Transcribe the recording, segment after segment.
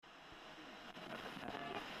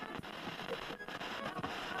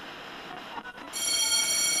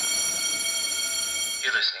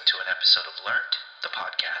episode of Learnt, the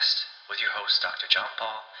podcast, with your hosts Dr. John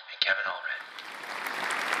Paul and Kevin Allred.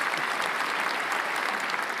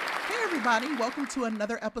 Hey everybody, welcome to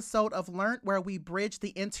another episode of Learnt, where we bridge the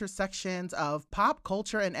intersections of pop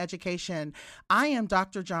culture and education. I am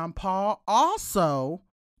Dr. John Paul, also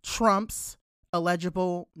Trump's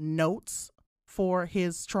illegible notes for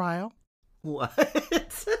his trial. What?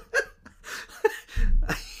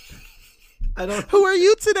 I don't. Who are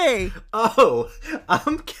you today? Oh,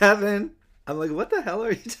 I'm Kevin. I'm like, what the hell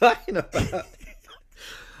are you talking about?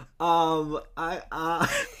 Oh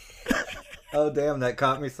damn, that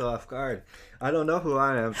caught me so off guard. I don't know who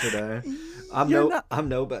I am today. I'm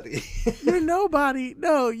nobody. You're nobody.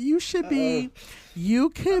 No, you should be. You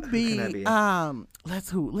could be. Can I be? Let's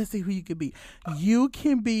see who you could be. You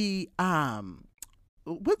can be.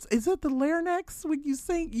 Is it the larynx when you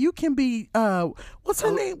sing? You can be what's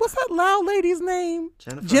her name? What's that loud lady's name?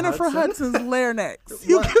 Jennifer Hudson's larynx.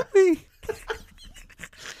 You can be.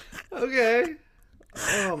 Okay.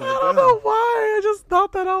 Oh my god. I don't know why. I just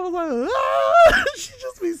thought that. I was like, ah! She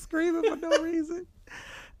just be screaming for no reason.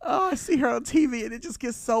 Oh, I see her on TV and it just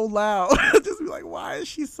gets so loud. Just be like, why is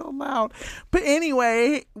she so loud? But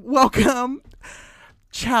anyway, welcome.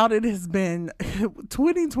 Child, it has been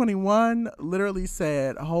 2021 literally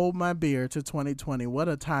said, hold my beer to 2020. What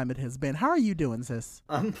a time it has been. How are you doing, sis?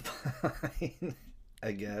 I'm fine,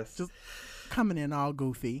 I guess. Just coming in all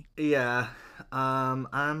goofy. Yeah.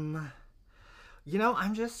 I'm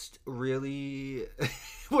just really,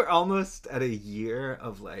 we're almost at a year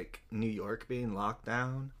of like New York being locked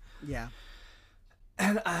down. Yeah.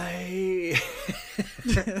 And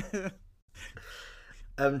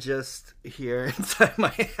I'm just here inside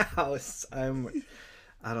my house. I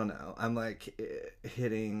don't know. I'm like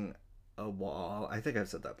hitting a wall. I think I've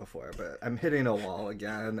said that before, but I'm hitting a wall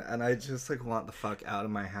again. And I just like want the fuck out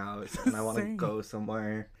of my house. And I want to go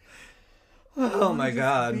somewhere. Oh my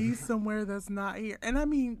God. Be somewhere that's not here. And I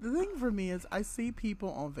mean, the thing for me is I see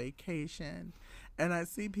people on vacation and I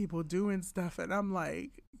see people doing stuff. And I'm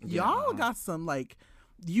like, y'all got some like,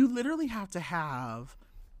 you literally have to have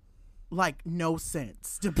like no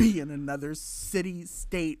sense to be in another city,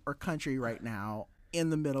 state, or country right now in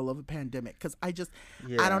the middle of a pandemic. Because I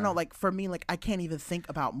don't know, like for me, like I can't even think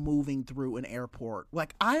about moving through an airport.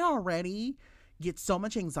 Like I already get so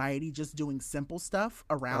much anxiety just doing simple stuff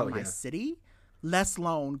around my city, less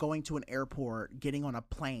alone going to an airport, getting on a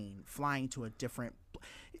plane, flying to a different.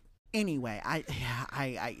 Anyway,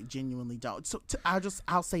 I genuinely don't. So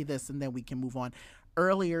I'll say this and then we can move on.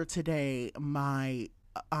 Earlier today,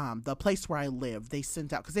 the place where I live, they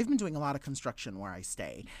sent out, because they've been doing a lot of construction where I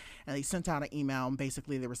stay, and they sent out an email and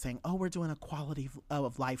basically they were saying, oh, we're doing a quality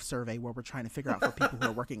of life survey where we're trying to figure out for people who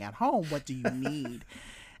are working at home, what do you need?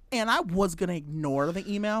 And I was going to ignore the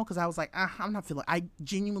email because I was like, I'm not feeling, I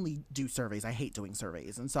genuinely do surveys. I hate doing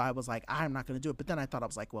surveys. And so I was like, I'm not going to do it. But then I thought, I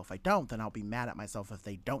was like, well, if I don't, then I'll be mad at myself if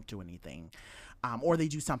they don't do anything. Or they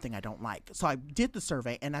do something I don't like. So I did the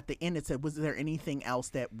survey. And at the end, it said, was there anything else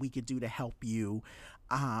that we could do to help you,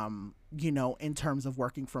 in terms of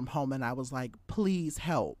working from home? And I was like, please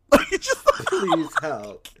help. Please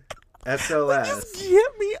help. SOS. Just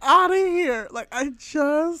get me out of here. Like,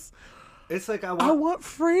 It's like I want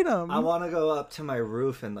freedom. I want to go up to my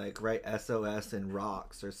roof and like write SOS in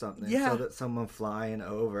rocks or something so that someone flying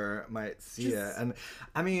over might see it. And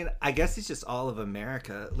I mean, I guess it's just all of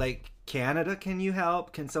America. Like Canada, can you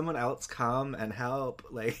help? Can someone else come and help?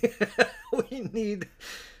 Like we need,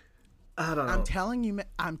 I don't know. I'm telling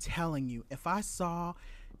you, if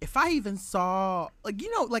I even saw,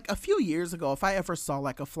 like a few years ago, if I ever saw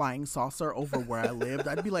like a flying saucer over where I lived,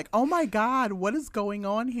 I'd be like, oh my God, what is going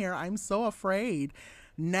on here? I'm so afraid.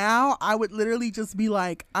 Now I would literally just be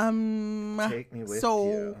like, take me with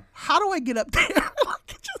you. How do I get up there?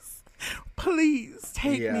 Just please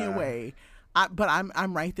take me away. But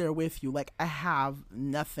I'm right there with you. Like I have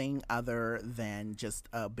nothing other than just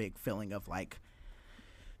a big feeling of like,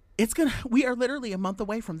 we are literally a month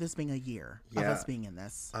away from this being a year of us being in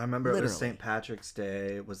this. I remember it was St. Patrick's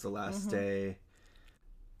Day was the last day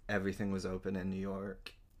everything was open in New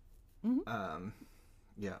York. Mm-hmm.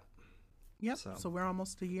 Yep. So we're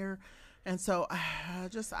almost a year. And so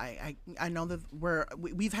I know that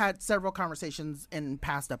we've had several conversations in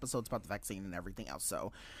past episodes about the vaccine and everything else.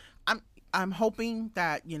 So I'm hoping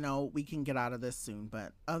that, we can get out of this soon,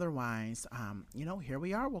 but otherwise, here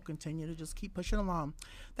we are. We'll continue to just keep pushing along.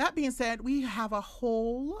 That being said, we have a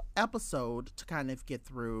whole episode to kind of get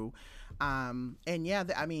through. And yeah,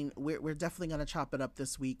 I mean, we're definitely going to chop it up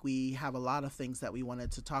this week. We have a lot of things that we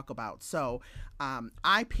wanted to talk about. So,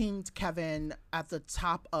 I pinged Kevin at the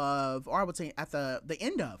top of, or I would say at the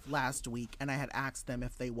end of last week, and I had asked them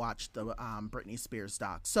if they watched the Britney Spears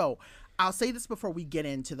doc. So I'll say this before we get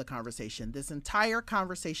into the conversation. This entire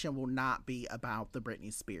conversation will not be about the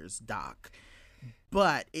Britney Spears doc,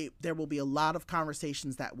 but there will be a lot of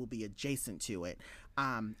conversations that will be adjacent to it.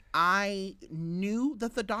 I knew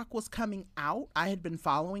that the doc was coming out. I had been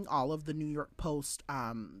following all of the New York Post.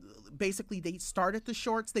 Basically, they started the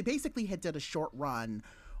shorts. They basically had did a short run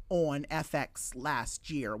on FX last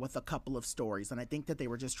year with a couple of stories. And I think that they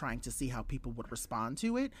were just trying to see how people would respond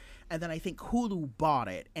to it. And then I think Hulu bought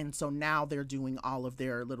it. And so now they're doing all of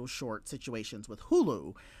their little short situations with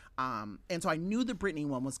Hulu. And so I knew the Britney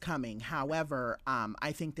one was coming. However,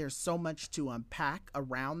 I think there's so much to unpack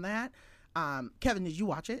around that. Kevin, did you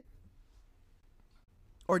watch it?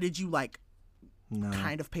 Or did you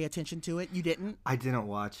kind of pay attention to it? You didn't? I didn't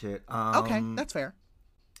watch it. Okay, that's fair.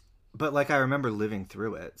 But I remember living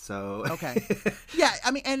through it, so. Okay. Yeah,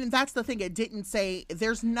 I mean, and that's the thing. It didn't say,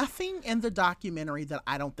 there's nothing in the documentary that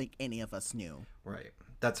I don't think any of us knew. Right.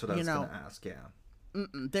 That's what I was going to ask, yeah.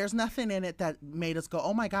 There's nothing in it that made us go,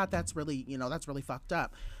 oh my God, that's really fucked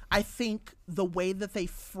up. I think the way that they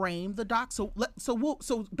frame the doc. So let's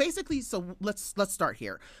start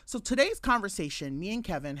here. So today's conversation, me and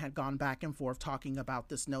Kevin had gone back and forth talking about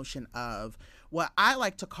this notion of what I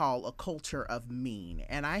like to call a culture of mean.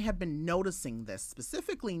 And I have been noticing this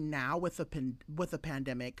specifically now with the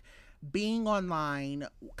pandemic, being online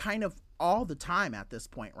kind of all the time at this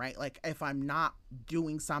point, right? Like if I'm not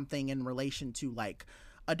doing something in relation to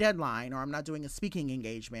a deadline, or I'm not doing a speaking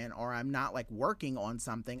engagement, or I'm not working on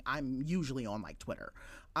something, I'm usually on Twitter.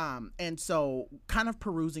 And so kind of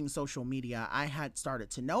perusing social media, I had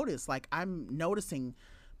started to notice, I'm noticing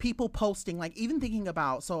people posting, even thinking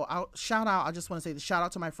about, so I just want to say the shout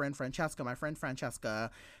out to my friend Francesca. My friend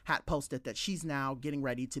Francesca had posted that she's now getting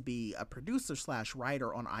ready to be a producer /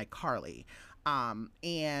 writer on iCarly.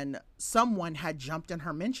 And someone had jumped in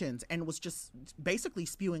her mentions and was just basically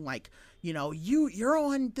spewing you're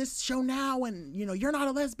on this show now, and you're not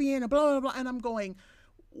a lesbian, and blah, blah, blah. And I'm going,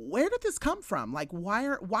 where did this come from?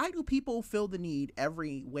 Why do people feel the need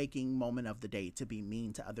every waking moment of the day to be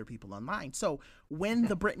mean to other people online? So when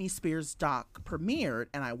the Britney Spears doc premiered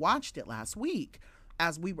and I watched it last week,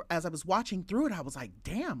 as I was watching through it, I was like,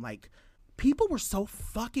 damn, people were so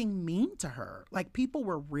fucking mean to her. People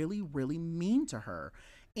were really, really mean to her.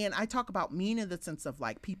 And I talk about mean in the sense of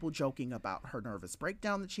people joking about her nervous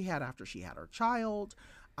breakdown that she had after she had her child.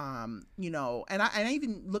 And I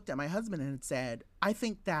even looked at my husband and said, I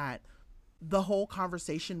think that the whole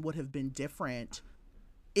conversation would have been different.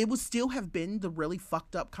 It would still have been the really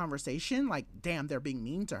fucked up conversation. Damn, they're being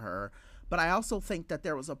mean to her. But I also think that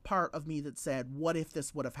there was a part of me that said, what if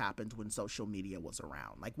this would have happened when social media was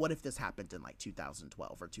around? What if this happened in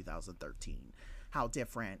 2012 or 2013? How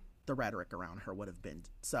different the rhetoric around her would have been.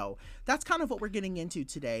 So that's kind of what we're getting into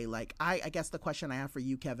today. I guess the question I have for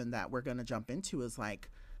you, Kevin, that we're going to jump into is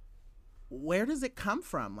where does it come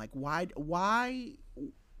from? Why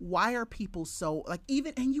are people so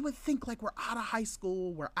even, and you would think we're out of high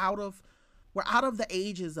school, we're out of the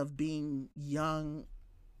ages of being young.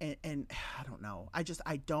 And I don't know. I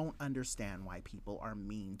don't understand why people are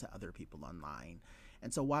mean to other people online.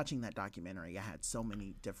 And so watching that documentary, I had so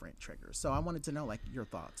many different triggers. So I wanted to know your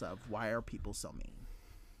thoughts of why are people so mean?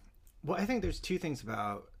 Well, I think there's two things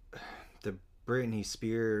about the Britney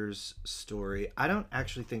Spears story. I don't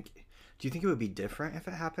actually think, do you think it would be different if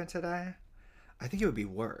it happened today? I think it would be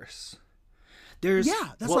worse.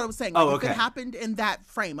 That's what I was saying. If it happened in that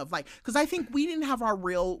frame of because I think we didn't have our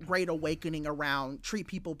real great awakening around treat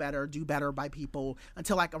people better, do better by people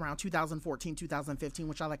until around 2014, 2015,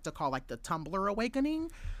 which I like to call the Tumblr awakening.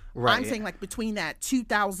 Right. I'm saying between that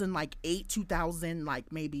 2008, 2000,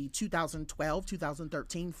 maybe 2012,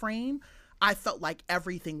 2013 frame, I felt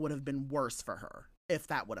everything would have been worse for her if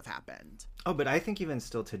that would have happened. Oh, but I think even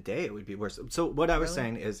still today it would be worse. So what I was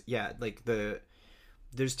saying is,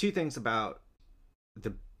 there's two things about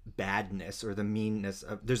the badness or the meanness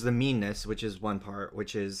of, there's the meanness, which is one part,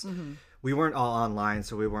 which is we weren't all online,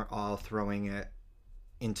 so we weren't all throwing it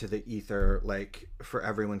into the ether for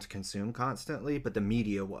everyone to consume constantly, but the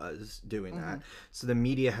media was doing that. So the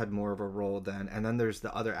media had more of a role then. And then there's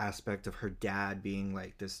the other aspect of her dad being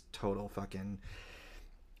this total fucking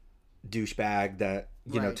douchebag that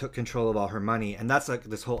you know took control of all her money, and that's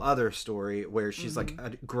this whole other story where she's a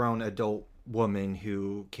grown adult woman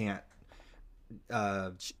who can't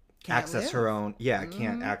access her own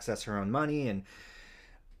can't access her own money and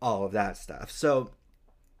all of that stuff. So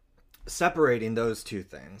separating those two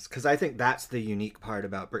things, because I think that's the unique part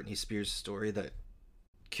about Britney Spears' story that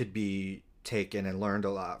could be taken and learned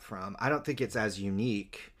a lot from. I don't think it's as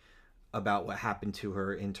unique about what happened to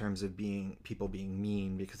her in terms of people being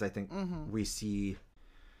mean, because I think we see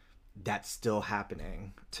that still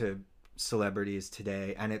happening to celebrities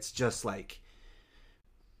today, and it's just like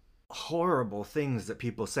horrible things that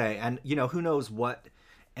people say. And who knows what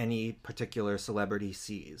any particular celebrity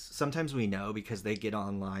sees. Sometimes we know because they get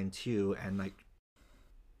online too and like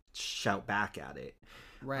shout back at it,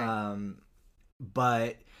 right?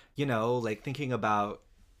 But like thinking about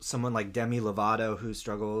someone like Demi Lovato, who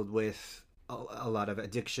struggled with a lot of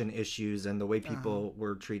addiction issues, and the way people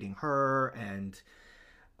were treating her, and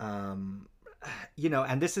and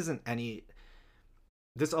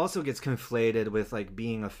this also gets conflated with like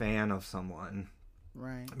being a fan of someone,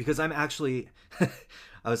 right? Because I'm actually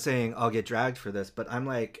I was saying I'll get dragged for this, but I'm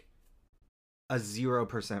like a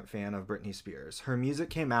 0% fan of Britney Spears. Her music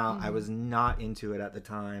came out, I was not into it at the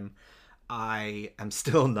time. I am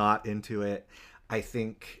still not into it. I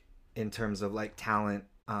think in terms of like talent,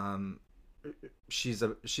 she's a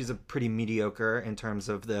pretty mediocre in terms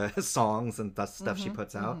of the songs and the stuff she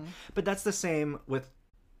puts out. But that's the same with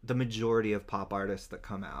the majority of pop artists that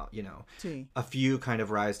come out. A few kind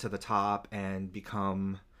of rise to the top and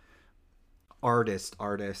become artists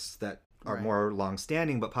that are more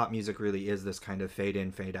long-standing, but pop music really is this kind of fade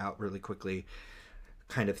in, fade out really quickly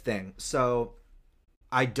kind of thing. So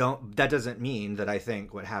that doesn't mean that I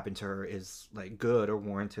think what happened to her is like good or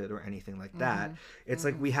warranted or anything like that. It's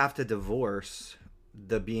like we have to divorce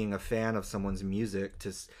the being a fan of someone's music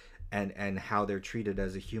and how they're treated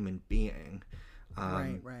as a human being.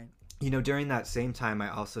 Right. During that same time,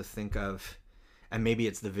 I also think of, and maybe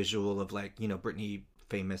it's the visual of like, Britney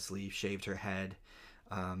famously shaved her head.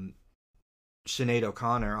 Sinead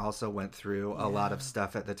O'Connor also went through a lot of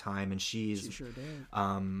stuff at the time, and she sure did.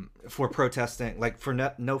 For protesting, like for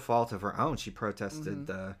no fault of her own, she protested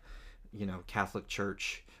the, Catholic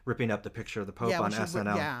Church ripping up the picture of the Pope on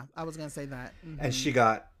SNL. Yeah, I was gonna say that. And she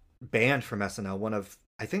got banned from SNL. One of,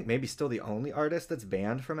 I think maybe still the only artist that's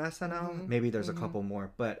banned from SNL. Maybe there's a couple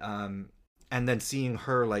more, but and then seeing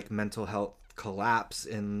her like mental health collapse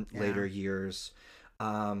in later years.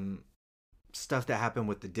 Stuff that happened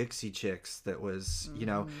with the Dixie Chicks that was,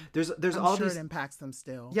 there's I'm all sure these, it impacts them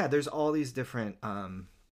still. Yeah, there's all these different,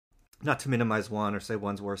 not to minimize one or say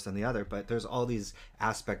one's worse than the other, but there's all these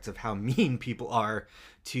aspects of how mean people are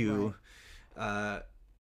to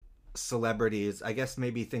celebrities. I guess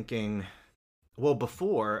maybe thinking, well,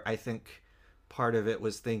 before, I think part of it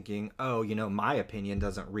was thinking, oh, my opinion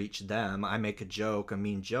doesn't reach them. I make a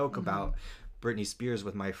mean joke about Britney Spears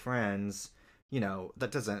with my friends.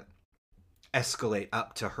 That doesn't escalate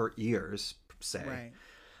up to her ears, say.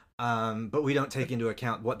 Right. But we don't take into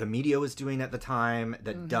account what the media was doing at the time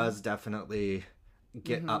that does definitely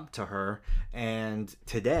get up to her. And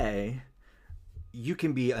today, you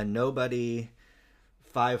can be a nobody,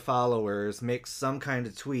 5 followers, make some kind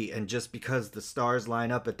of tweet, and just because the stars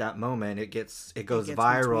line up at that moment, it goes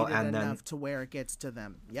viral, and then enough to where it gets to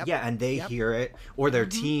them. Yep. Yeah, and they hear it, or their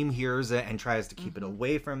team hears it and tries to keep it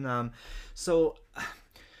away from them. So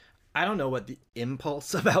I don't know what the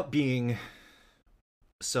impulse about being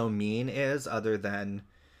so mean is, other than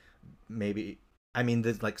maybe,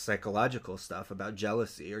 there's like psychological stuff about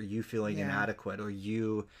jealousy, or you feeling inadequate, or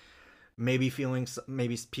you maybe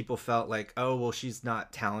people felt like, oh, well, she's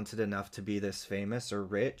not talented enough to be this famous or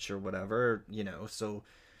rich or whatever, so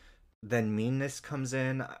then meanness comes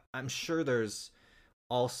in. I'm sure there's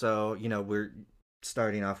also, we're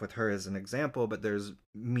starting off with her as an example, but there's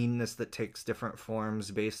meanness that takes different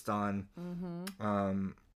forms based on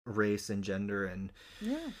race and gender, and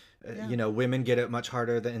women get it much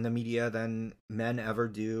harder in the media than men ever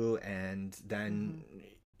do, and then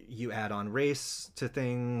you add on race to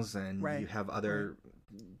things, and you have other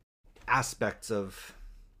aspects of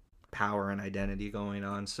power and identity going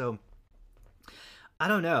on. So I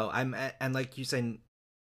don't know. And like you said,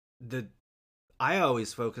 I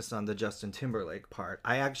always focused on the Justin Timberlake part.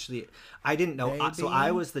 I didn't know. Baby, so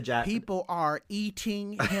I was the people are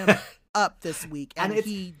eating him up this week, and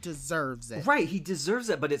he deserves it. Right, he deserves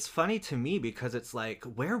it. But it's funny to me because it's like,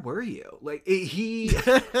 where were you? Like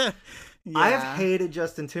I've hated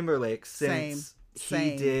Justin Timberlake since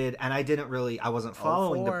he did, and I wasn't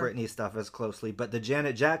following the Britney stuff as closely. But the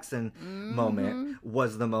Janet Jackson moment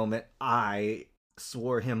was the moment I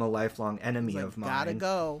swore him a lifelong enemy of mine. Gotta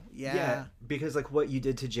go. Yeah. Because like what you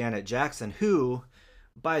did to Janet Jackson, who,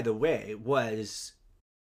 by the way,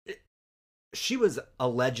 she was a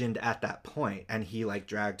legend at that point, and he like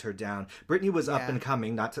dragged her down. Britney was up and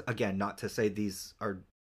coming, not to say these are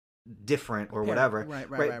different or whatever.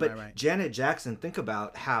 Right. But Janet Jackson, think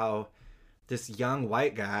about how this young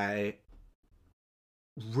white guy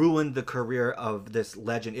ruined the career of this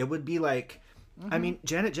legend. It would be like, I mean,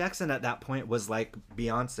 Janet Jackson at that point was like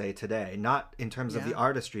Beyonce today, not in terms of the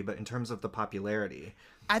artistry, but in terms of the popularity.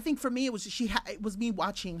 I think for me, it was me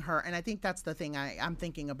watching her, and I think that's the thing I'm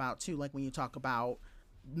thinking about too. Like when you talk about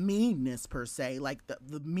meanness per se, like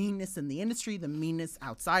the meanness in the industry, the meanness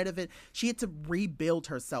outside of it, she had to rebuild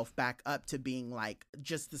herself back up to being like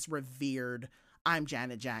just this revered, I'm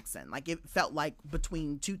Janet Jackson. Like it felt like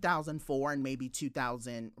between 2004 and maybe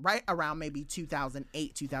 2000, right around maybe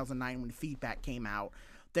 2008, 2009 when Feedback came out,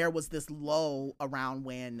 there was this lull around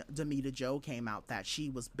when Damita Jo came out that she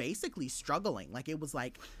was basically struggling. Like it was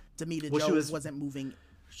like Damita Jo wasn't moving.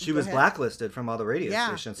 She was blacklisted from all the radio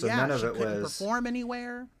stations, so none of it was perform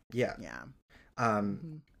anywhere. Yeah.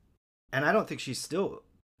 And I don't think she's still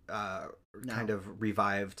kind of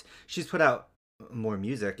revived. She's put out more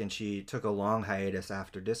music, and she took a long hiatus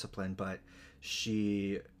after Discipline, but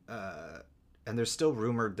she and there's still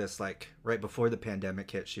rumored this, like right before the pandemic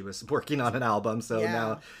hit, she was working on an album, so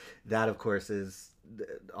now that of course is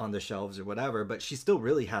on the shelves or whatever, but she still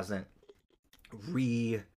really hasn't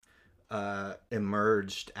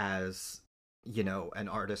emerged as, you know, an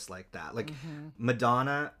artist like that. Like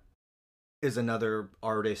Madonna is another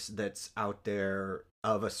artist that's out there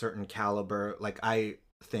of a certain caliber. Like I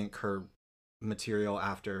think her material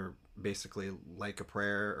after basically Like a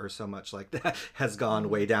Prayer or So Much Like That has gone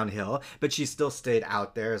way downhill, but she still stayed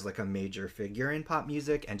out there as like a major figure in pop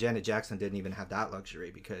music, and Janet Jackson didn't even have that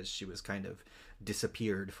luxury because she was kind of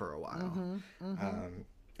disappeared for a while.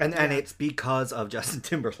 And it's because of Justin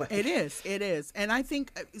Timberlake. It is. And I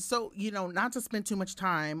think, so, you know, not to spend too much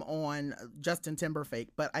time on Justin Timberlake,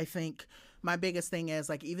 but I think my biggest thing is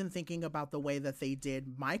like even thinking about the way that they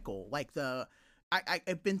did Michael, like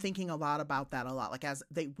I've been thinking a lot about that a lot. Like as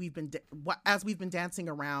we've been dancing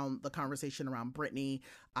around the conversation around Britney,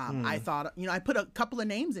 I thought, you know, I put a couple of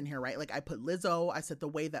names in here, right? Like I put Lizzo. I said the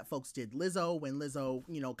way that folks did Lizzo when Lizzo,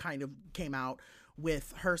 you know, kind of came out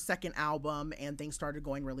with her second album and things started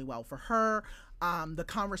going really well for her. The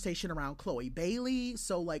conversation around Chloe Bailey.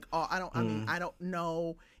 So like, I don't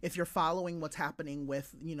know if you're following what's happening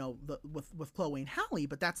with, you know, with Chloe and Halle,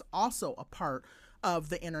 but that's also a part of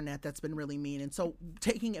the internet that's been really mean. And so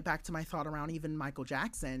taking it back to my thought around even Michael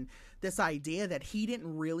Jackson, this idea that he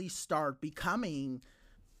didn't really start becoming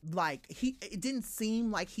like, it didn't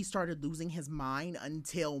seem like he started losing his mind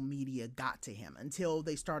until media got to him, until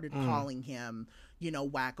they started calling him, you know,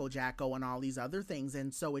 Wacko Jacko and all these other things.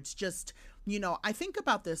 And so it's just, you know, I think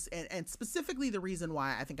about this and specifically the reason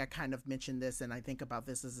why I think I kind of mentioned this and I think about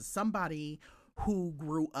this as somebody who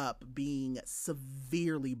grew up being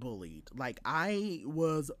severely bullied. Like I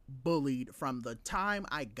was bullied from the time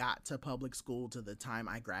I got to public school to the time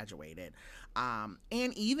I graduated. And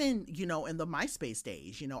even, you know, in the MySpace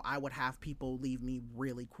days, you know, I would have people leave me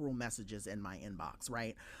really cruel messages in my inbox,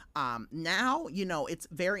 right? Now, you know, it's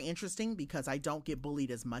very interesting because I don't get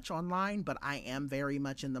bullied as much online, but I am very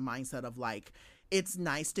much in the mindset of like, it's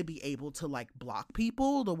nice to be able to like block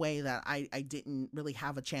people the way that I didn't really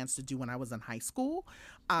have a chance to do when I was in high school.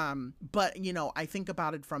 But, you know, I think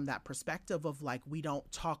about it from that perspective of like, we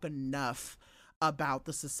don't talk enough about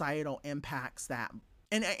the societal impacts that,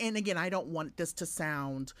 and again, I don't want this to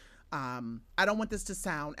sound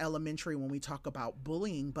elementary when we talk about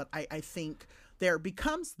bullying, but I think there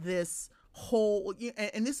becomes this whole,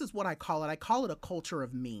 and this is what I call it a culture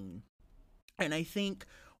of mean. And I think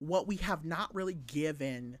what we have not really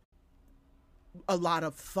given a lot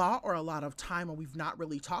of thought or a lot of time, or we've not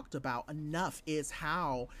really talked about enough, is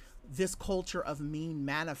how this culture of mean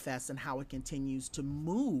manifests and how it continues to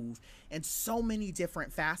move in so many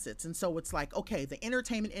different facets. And so it's like, okay, the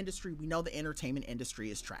entertainment industry, we know the entertainment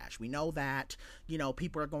industry is trash. We know that, you know,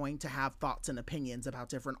 people are going to have thoughts and opinions about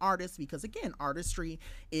different artists because, again, artistry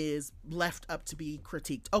is left up to be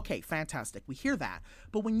critiqued. Okay, fantastic. We hear that.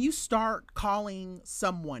 But when you start calling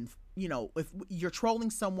someone, you know, if you're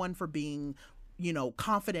trolling someone for being, you know,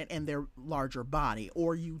 confident in their larger body,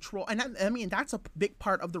 or you troll. And I mean, that's a big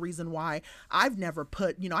part of the reason why I've never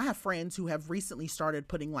put, you know, I have friends who have recently started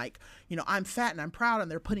putting like, you know, I'm fat and I'm proud, and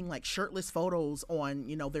they're putting like shirtless photos on,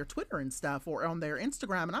 you know, their Twitter and stuff or on their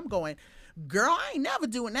Instagram. And I'm going, girl, I ain't never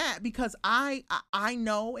doing that, because I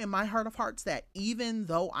know in my heart of hearts that even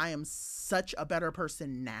though I am such a better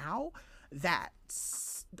person now, that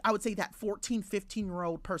I would say that 14,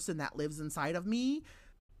 15-year-old person that lives inside of me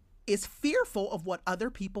is fearful of what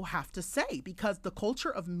other people have to say, because the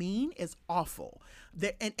culture of mean is awful.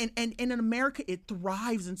 And in America, it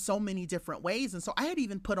thrives in so many different ways. And so I had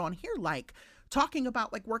even put on here, like, talking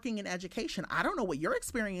about like working in education. I don't know what your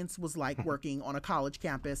experience was like working on a college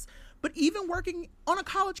campus, but even working on a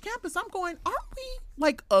college campus, I'm going, aren't we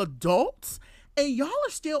like adults? And y'all are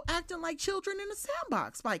still acting like children in a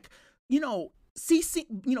sandbox. Like,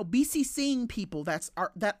 BCCing people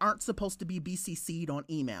that aren't supposed to be BCC'd on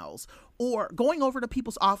emails, or going over to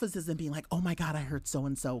people's offices and being like, oh my God, I heard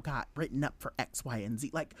so-and-so got written up for X, Y, and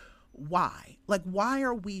Z. Like, why? Like, why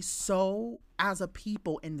are we so, as a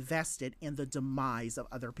people, invested in the demise of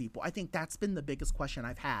other people? I think that's been the biggest question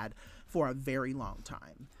I've had for a very long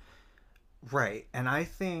time. Right. And I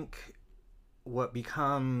think what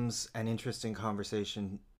becomes an interesting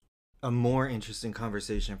conversation, a more interesting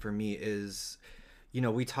conversation for me is,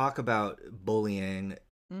 we talk about bullying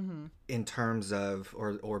in terms of,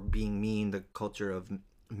 or being mean, the culture of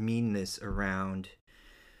meanness around,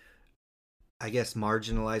 I guess,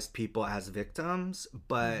 marginalized people as victims.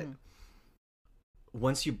 But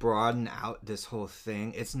once you broaden out this whole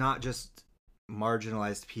thing, it's not just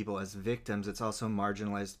marginalized people as victims, it's also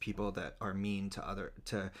marginalized people that are mean to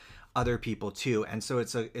other people too. And so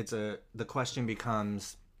the question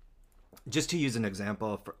becomes, just to use an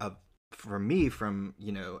example for me from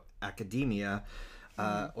academia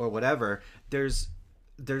or whatever, there's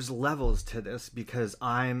levels to this, because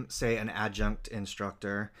I'm, say, an adjunct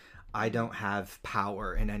instructor. I don't have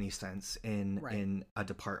power in any sense in a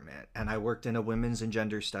department, and I worked in a women's and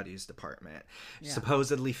gender studies department,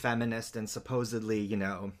 supposedly feminist and supposedly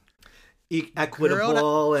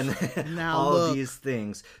equitable and all of these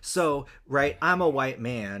things. So I'm a white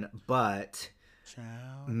man, but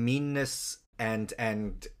meanness and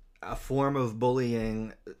a form of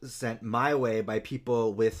bullying sent my way by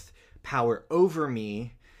people with power over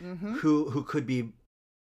me, who could be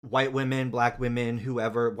white women, black women,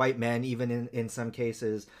 whoever, white men, even in some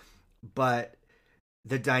cases. But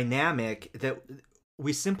the dynamic that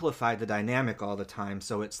we simplify the dynamic all the time.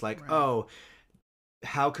 So it's like, oh,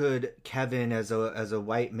 how could Kevin as a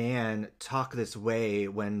white man talk this way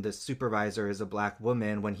when the supervisor is a black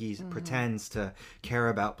woman, when he pretends to care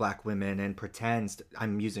about black women and pretends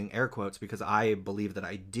I'm using air quotes because I believe that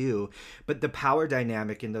I do. But the power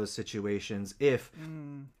dynamic in those situations, if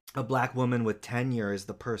a black woman with tenure is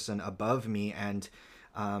the person above me, and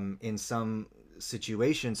in some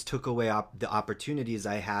situations took away the opportunities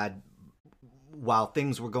I had while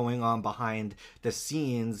things were going on behind the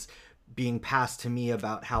scenes, being passed to me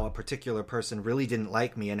about how a particular person really didn't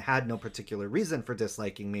like me and had no particular reason for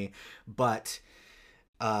disliking me, but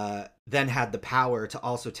then had the power to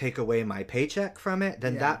also take away my paycheck from it,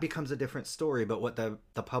 then that becomes a different story. But what the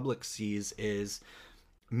public sees is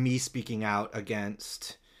me speaking out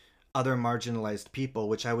against other marginalized people,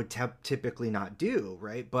 which I would typically not do,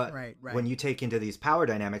 right? But when you take into these power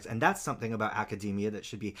dynamics, and that's something about academia that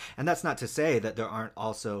should be, and that's not to say that there aren't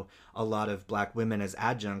also a lot of black women as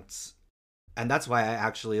adjuncts. And that's why I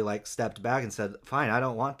actually stepped back and said, fine, I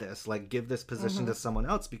don't want this. Give this position to someone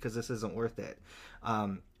else, because this isn't worth it.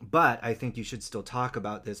 But I think you should still talk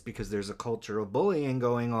about this, because there's a culture of bullying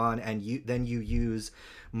going on, and you use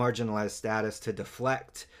marginalized status to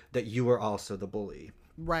deflect that you are also the bully.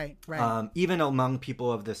 Right. Even among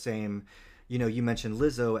people of the same, you mentioned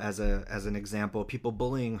Lizzo as an example, people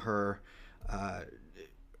bullying her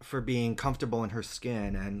for being comfortable in her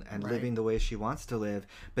skin and living the way she wants to live.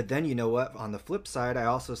 But then, you know what? On the flip side, I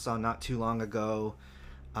also saw not too long ago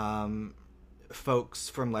folks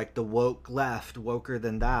from the woke left, woker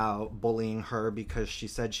than thou, bullying her because she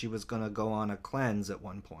said she was going to go on a cleanse at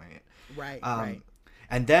one point. Right.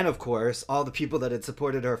 And then, of course, all the people that had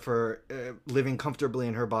supported her for living comfortably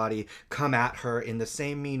in her body come at her in the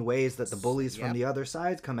same mean ways that the bullies from the other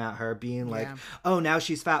side come at her, being like, oh, now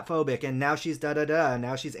she's fat phobic, and now she's da-da-da, and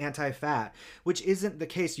now she's anti-fat, which isn't the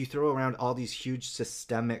case. You throw around all these huge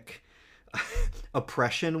systemic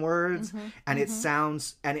oppression words, and it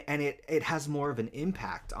sounds, and it has more of an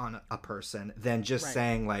impact on a person than just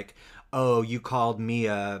saying oh, you called me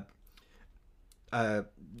an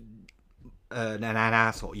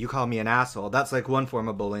asshole. You call me an asshole. That's one form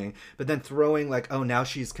of bullying. But then throwing oh, now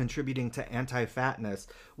she's contributing to anti-fatness.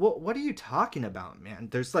 Well, what are you talking about, man?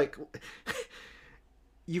 There's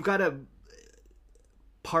you gotta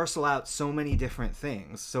parcel out so many different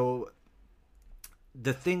things. So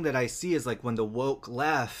the thing that I see is when the woke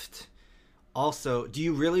left also, do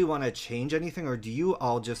you really want to change anything, or do you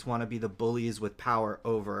all just want to be the bullies with power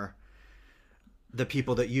over the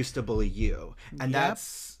people that used to bully you? And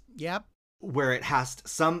that's where it has to,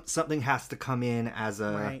 something has to come in as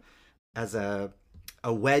a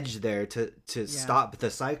wedge there to stop the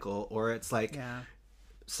cycle, or it's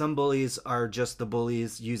some bullies are just the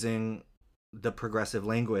bullies using the progressive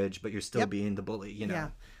language, but you're still being the bully,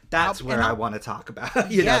 That's where I want to talk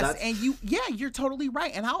about. Yes, and you're totally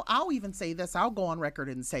right. And I'll even say this. I'll go on record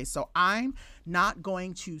and say, so I'm not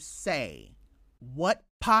going to say what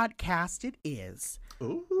podcast it is.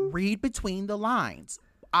 Ooh. Read between the lines.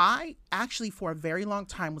 I actually, for a very long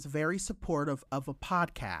time, was very supportive of a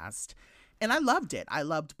podcast, and I loved it. I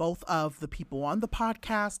loved both of the people on the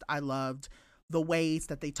podcast. I loved the ways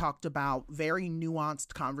that they talked about very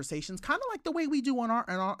nuanced conversations, kind of like the way we do on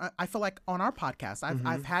our I feel like on our podcast.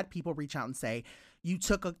 I've had people reach out and say, you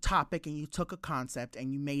took a topic and you took a concept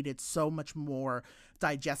and you made it so much more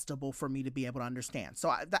digestible for me to be able to understand.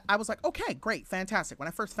 So I was like, okay, great, fantastic. When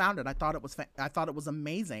I first found it, I thought it was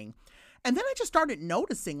amazing. And then I just started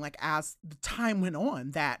noticing, like, as the time went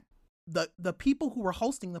on, that the people who were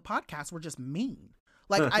hosting the podcast were just mean.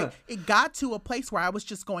 Like, it got to a place where I was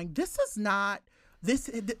just going, this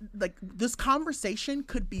conversation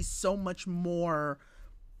could be so much more.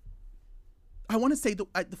 I want to say the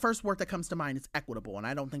first word that comes to mind is equitable. And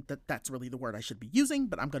I don't think that that's really the word I should be using,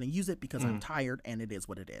 but I'm going to use it because I'm tired and it is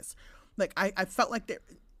what it is. Like, I felt like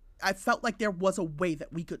there was a way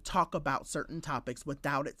that we could talk about certain topics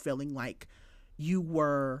without it feeling like you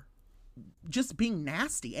were just being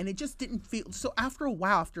nasty, and it just didn't feel so. After a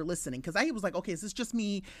while, after listening, because I was like, okay, is this just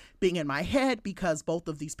me being in my head because both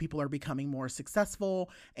of these people are becoming more successful,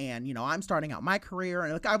 and I'm starting out my career,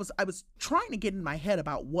 and like I was trying to get in my head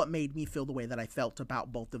about what made me feel the way that I felt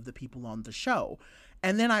about both of the people on the show.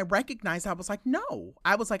 And then I recognized, I was like,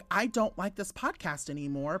 I don't like this podcast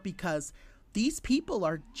anymore because these people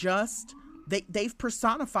are just they've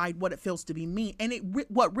personified what it feels to be me. And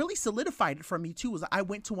what really solidified it for me too was I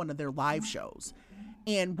went to one of their live shows,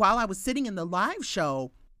 and while I was sitting in the live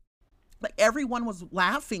show, like, everyone was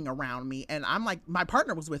laughing around me, and I'm like, my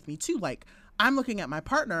partner was with me too. Like, I'm looking at my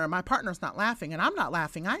partner, and my partner's not laughing, and I'm not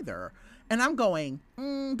laughing either. And I'm going,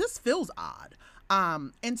 this feels odd.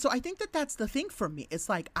 And so I think that that's the thing for me. It's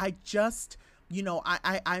like, I just,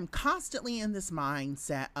 I'm constantly in this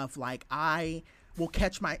mindset of like, I will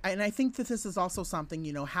catch and I think that this is also something,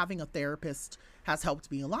 having a therapist has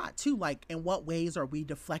helped me a lot too. Like, in what ways are we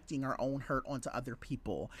deflecting our own hurt onto other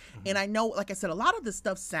people? And I know, like I said, a lot of this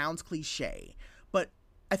stuff sounds cliche, but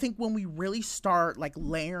I think when we really start like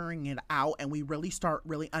layering it out and we really start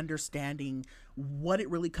really understanding what it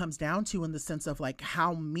really comes down to, in the sense of like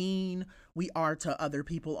how mean we are to other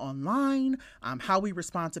people online, how we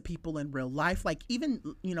respond to people in real life. Like,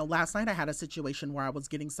 even, last night I had a situation where I was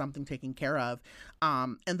getting something taken care of,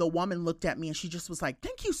 and the woman looked at me and she just was like,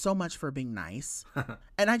 thank you so much for being nice.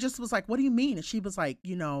 And I just was like, what do you mean? And she was like,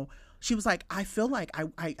 she was like, I feel like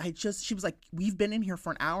she was like, we've been in here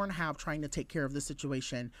for an hour and a half trying to take care of this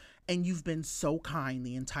situation, and you've been so kind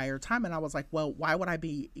the entire time. And I was like, well, why would I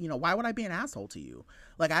be an asshole to you?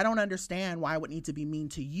 Like, I don't understand why I would need to be mean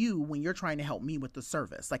to you when you're trying to help me with the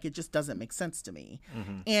service. Like, it just doesn't make sense to me.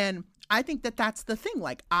 And I think that that's the thing.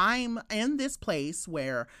 Like, I'm in this place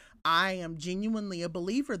where I am genuinely a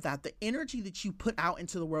believer that the energy that you put out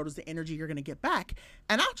into the world is the energy you're going to get back.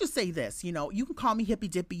 And I'll just say this, you can call me hippy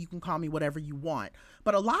dippy, you can call me whatever you want.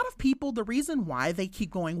 But a lot of people, the reason why they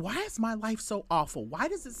keep going, why is my life so awful? Why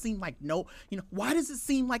does it seem like why does it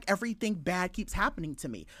seem like everything bad keeps happening to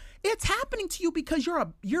me? It's happening to you because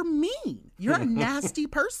you're mean. You're a nasty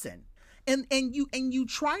person. And you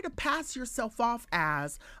try to pass yourself off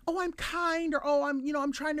as, oh, I'm kind, or oh,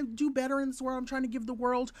 I'm trying to do better in this world. I'm trying to give the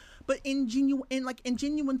world. But in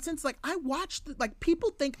genuine sense, like, I watch like,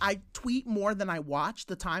 people think I tweet more than I watch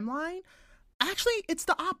the timeline. Actually, it's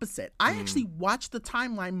the opposite. I actually watch the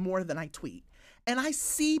timeline more than I tweet. And I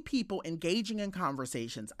see people engaging in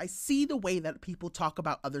conversations. I see the way that people talk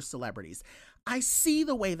about other celebrities. I see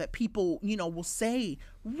the way that people, will say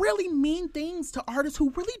really mean things to artists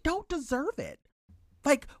who really don't deserve it.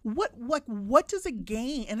 Like, what does it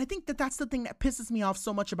gain? And I think that that's the thing that pisses me off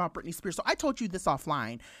so much about Britney Spears. So I told you this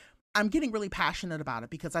offline. I'm getting really passionate about it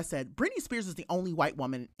because I said, Britney Spears is the only white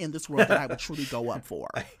woman in this world that I would truly go up for.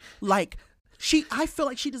 Like, I feel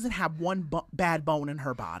like she doesn't have one bad bone in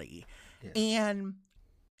her body. Yeah. And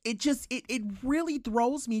it just, it really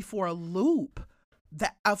throws me for a loop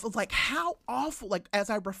that of like how awful, like,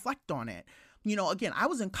 as I reflect on it, again, I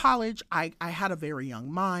was in college. I had a very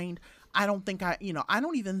young mind. I don't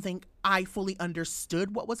even think I fully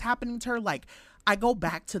understood what was happening to her. Like, I go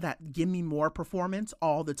back to that Give Me More performance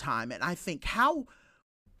all the time. And I think how,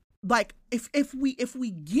 like, if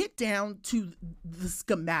we get down to the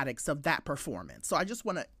schematics of that performance. So I just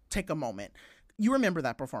want to take a moment. You remember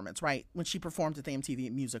that performance, right? When she performed at the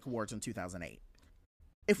MTV Music Awards in 2008.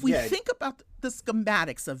 If we think about the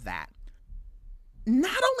schematics of that,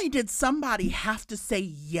 not only did somebody have to say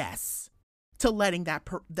yes to letting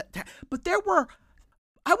but there were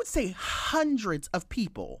I would say hundreds of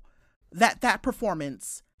people that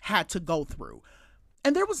performance had to go through.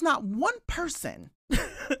 And there was not one person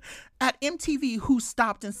at MTV who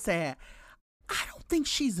stopped and said, I don't think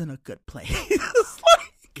she's in a good place.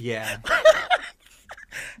 Yeah.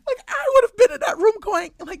 Like, I would have been in that room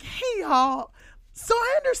going, like, hey, y'all. So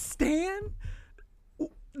I understand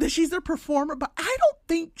that she's a performer, but I don't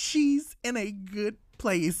think she's in a good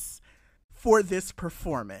place for this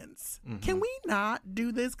performance. Mm-hmm. Can we not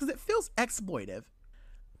do this? Because it feels exploitive.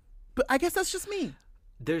 But I guess that's just me.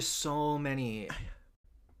 There's so many...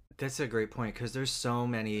 That's a great point, because there's so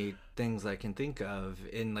many things I can think of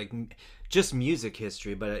in, like, just music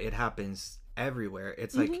history, but it happens everywhere.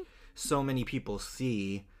 It's like so many people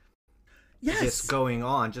see this going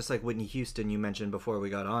on, just like Whitney Houston you mentioned before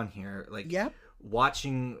we got on here. Like,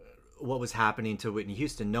 watching what was happening to Whitney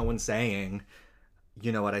Houston, no one's saying,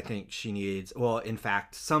 you know what, I think she needs... Well, in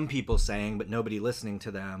fact, some people saying, but nobody listening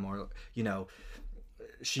to them, or, you know,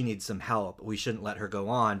 she needs some help. We shouldn't let her go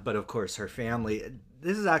on. But, of course, her family...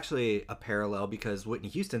 This is actually a parallel, because Whitney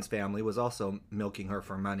Houston's family was also milking her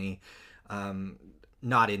for money,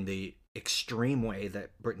 not in the extreme way that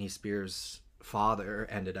Britney Spears' father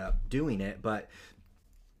ended up doing it, but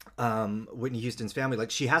Whitney Houston's family, like,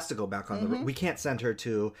 she has to go back on the road. We can't send her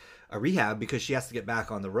to a rehab because she has to get back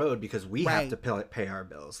on the road, because we have to pay our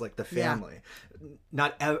bills, like the family.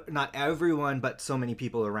 Not everyone, but so many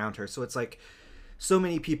people around her. So it's like so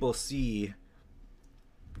many people see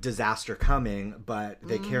disaster coming, but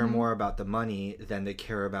they care more about the money than they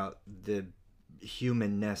care about the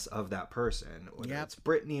humanness of that person, whether it's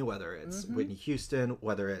Britney, whether it's Whitney Houston,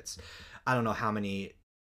 whether it's, I don't know how many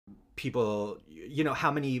people, you know, how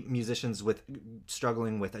many musicians with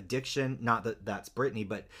struggling with addiction, not that that's Britney,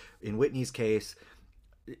 but in Whitney's case,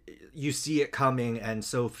 you see it coming, and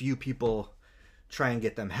so few people try and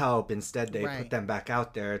get them help. Instead, they put them back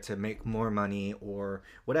out there to make more money or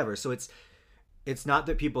whatever. So it's not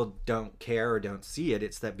that people don't care or don't see it.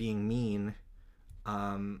 It's that being mean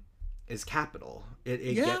is capital.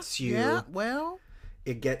 It gets you. Yeah, well,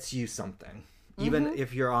 it gets you something. Even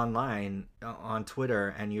if you're online on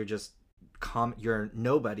Twitter and you're just you're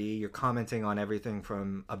nobody. You're commenting on everything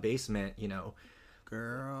from a basement, you know,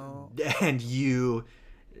 girl, and you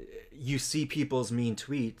see people's mean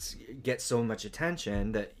tweets get so much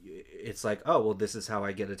attention that it's like, oh well, this is how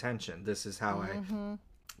I get attention. This is how I.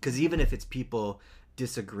 Because even if it's people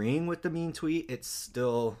disagreeing with the mean tweet, it's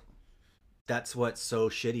still, that's what's so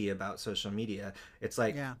shitty about social media. It's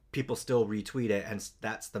like people still retweet it, and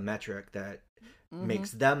that's the metric that makes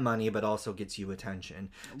them money, but also gets you attention.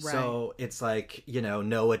 Right. So it's like, you know,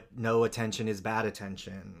 no attention is bad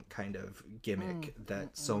attention kind of gimmick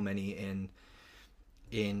that so many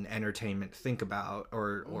in entertainment think about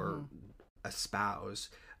or espouse.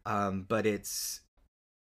 But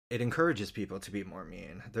it encourages people to be more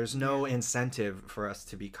mean. There's no incentive for us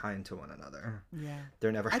to be kind to one another. Yeah.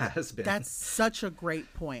 There never has been. That's such a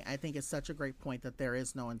great point. I think it's such a great point that there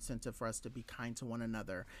is no incentive for us to be kind to one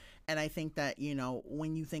another. And I think that, you know,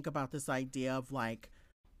 when you think about this idea of like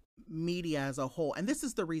media as a whole, and this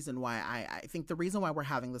is the reason why I think the reason why we're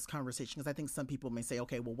having this conversation, because I think some people may say,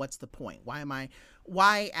 okay, well, what's the point?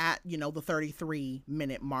 Why at, you know, the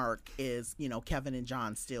 33-minute mark is, you know, Kevin and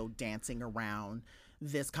John still dancing around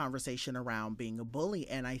this conversation around being a bully?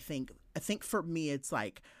 And I think for me, it's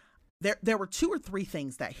like there were 2 or 3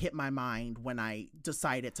 things that hit my mind when I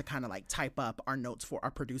decided to kind of like type up our notes for our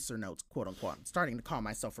producer notes, quote unquote. I'm starting to call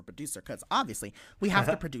myself a producer because obviously we have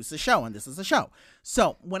to produce a show, and this is a show.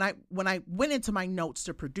 So when I went into my notes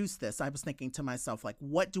to produce this, I was thinking to myself, like,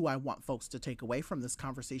 what do I want folks to take away from this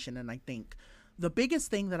conversation? And I think the biggest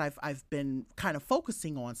thing that I've been kind of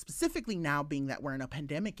focusing on, specifically now being that we're in a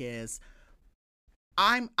pandemic, is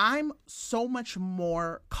I'm so much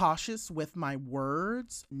more cautious with my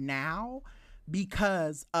words now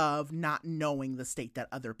because of not knowing the state that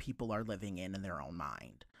other people are living in their own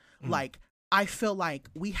mind. Like, I feel like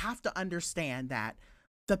we have to understand that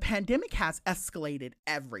the pandemic has escalated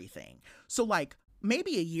everything. So like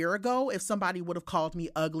maybe a year ago, if somebody would have called me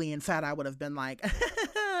ugly and fat, I would have been like,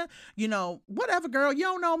 you know, whatever, girl, you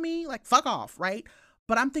don't know me, like, fuck off, right?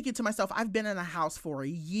 But I'm thinking to myself, I've been in a house for a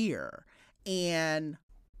year, and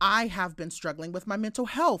I have been struggling with my mental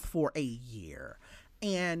health for a year.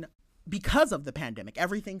 And because of the pandemic,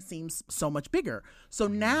 everything seems so much bigger. So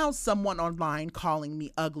now someone online calling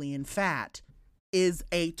me ugly and fat is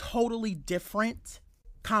a totally different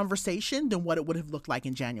conversation than what it would have looked like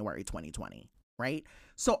in January 2020, right?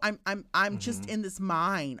 So I'm just in this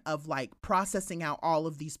mind of like processing out all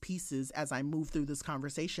of these pieces as I move through this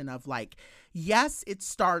conversation of like, yes, it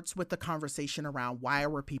starts with the conversation around why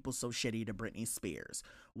were people so shitty to Britney Spears?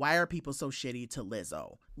 Why are people so shitty to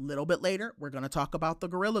Lizzo? A little bit later, we're going to talk about the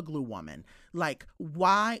Gorilla Glue woman. Like,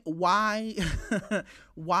 why is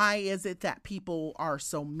it that people are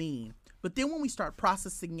so mean? But then when we start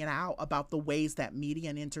processing it out about the ways that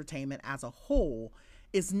media and entertainment as a whole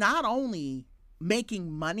is not only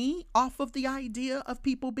making money off of the idea of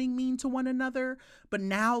people being mean to one another, but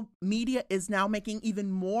now media is now making even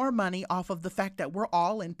more money off of the fact that we're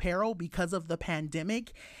all in peril because of the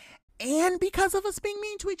pandemic and because of us being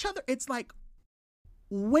mean to each other. It's like,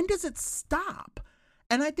 when does it stop?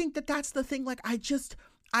 And I think that that's the thing. Like, I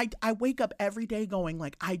wake up every day going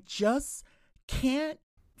like, I just can't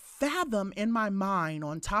fathom in my mind,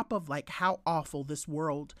 on top of like how awful this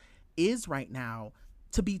world is right now,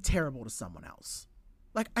 to be terrible to someone else.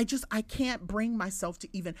 Like, I can't bring myself to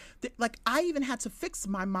even, like, I even had to fix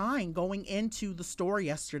my mind going into the store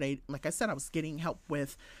yesterday. Like I said, I was getting help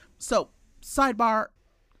with, so sidebar,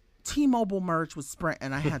 T-Mobile merged with Sprint,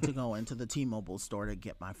 and I had to go into the T-Mobile store to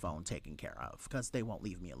get my phone taken care of because they won't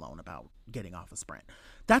leave me alone about getting off of Sprint.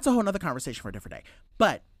 That's a whole nother conversation for a different day.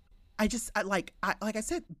 But like I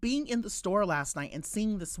said, being in the store last night and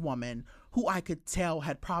seeing this woman who I could tell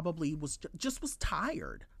had probably was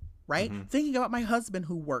tired, right? Thinking about my husband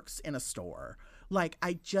who works in a store. Like,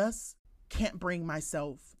 I just can't bring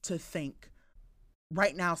myself to think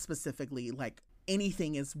right now specifically, like,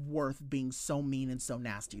 anything is worth being so mean and so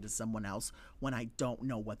nasty to someone else when I don't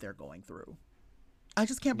know what they're going through. I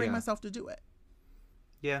just can't bring myself to do it.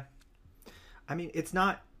 Yeah. I mean, it's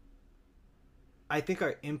not, I think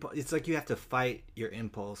our impulse, it's like you have to fight your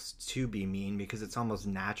impulse to be mean because it's almost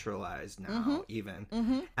naturalized now, even.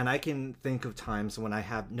 And I can think of times when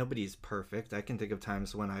nobody's perfect. I can think of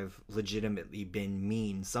times when I've legitimately been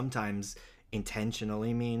mean, sometimes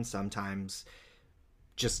intentionally mean, sometimes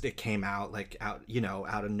just it came out like out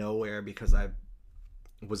of nowhere because I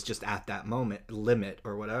was just at that limit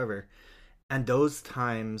or whatever. And those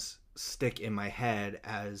times stick in my head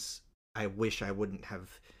as I wish I wouldn't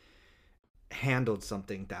have handled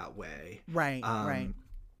something that way. Right.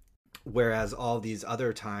 Whereas all these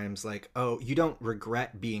other times, like, oh, you don't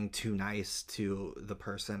regret being too nice to the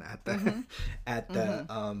person at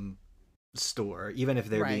the store, even if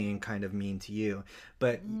they're being kind of mean to you.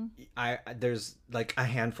 But there's like a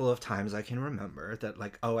handful of times I can remember that,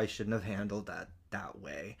 like, oh, I shouldn't have handled that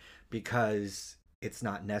way because it's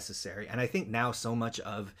not necessary. And I think now so much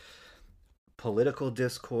of political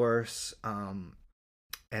discourse,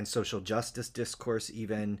 and social justice discourse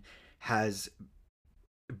even has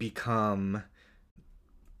become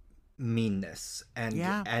meanness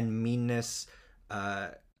and meanness,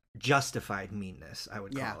 justified meanness, I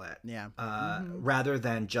would call it. Rather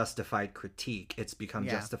than justified critique, it's become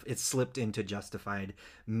it's slipped into justified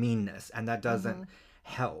meanness, and that doesn't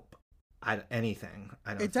help anything.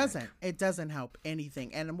 It doesn't help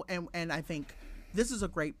anything. And I think this is a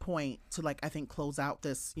great point to, like, I think close out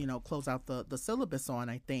the syllabus on.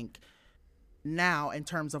 I think now, in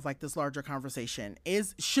terms of like this larger conversation,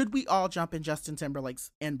 should we all jump in Justin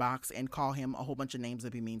Timberlake's inbox and call him a whole bunch of names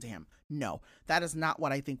that be mean to him? No, that is not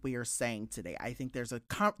what I think we are saying today. I think there's a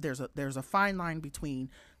fine line between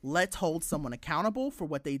let's hold someone accountable for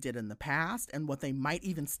what they did in the past and what they might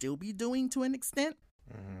even still be doing to an extent.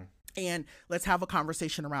 And let's have a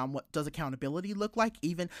conversation around what does accountability look like,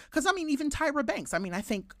 even because even Tyra Banks. I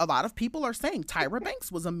think a lot of people are saying Tyra Banks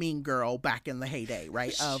was a mean girl back in the heyday,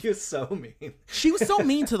 right? She was so mean. She was so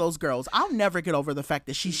mean to those girls. I'll never get over the fact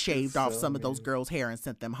that she shaved off some of those girls' hair and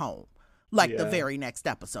sent them home, like the very next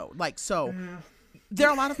episode. Like, so there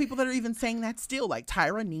are a lot of people that are even saying that still. Like,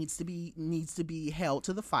 Tyra needs to be held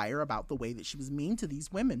to the fire about the way that she was mean to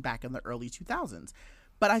these women back in the early 2000s.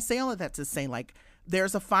 But I say all of that to say, like,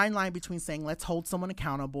 there's a fine line between saying let's hold someone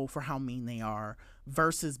accountable for how mean they are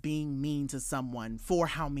versus being mean to someone for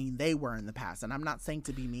how mean they were in the past. And I'm not saying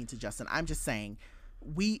to be mean to Justin. I'm just saying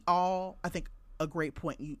I think a great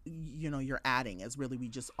point you're adding is really we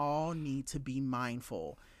just all need to be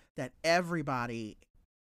mindful that everybody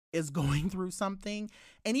is going through something.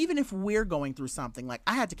 And even if we're going through something, like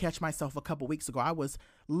I had to catch myself a couple weeks ago. I was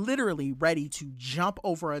literally ready to jump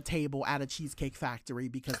over a table at a Cheesecake Factory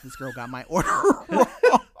because this girl got my order wrong.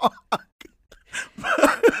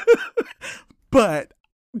 But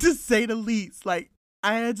to say the least, like,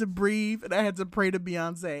 I had to breathe and I had to pray to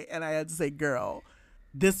Beyonce and I had to say, girl,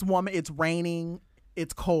 this woman, it's raining,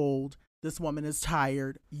 it's cold, this woman is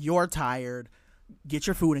tired, you're tired. get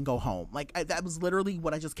your food and go home. Like that was literally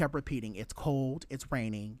what I just kept repeating. It's cold, it's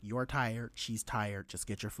raining, you're tired, she's tired, just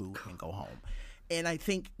get your food and go home. And I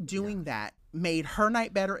think doing that made her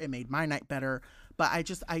night better, it made my night better. But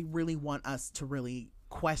I really want us to really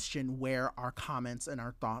question where our comments and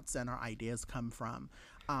our thoughts and our ideas come from,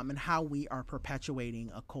 and how we are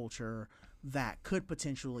perpetuating a culture that could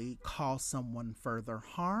potentially cause someone further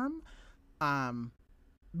harm.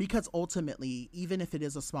 Because ultimately, even if it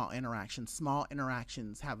is a small interactions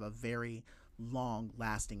have a very long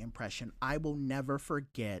lasting impression. I will never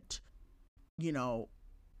forget,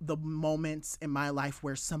 the moments in my life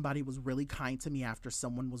where somebody was really kind to me after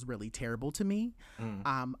someone was really terrible to me.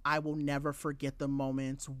 I will never forget the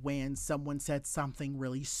moments when someone said something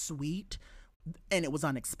really sweet and it was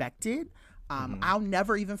unexpected. I'll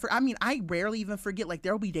never even I rarely even forget. Like,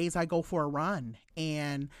 there'll be days I go for a run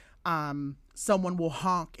and someone will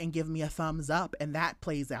honk and give me a thumbs up, and that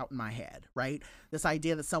plays out in my head, right? This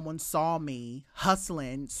idea that someone saw me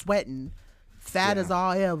hustling, sweating, fat as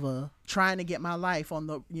all ever, trying to get my life on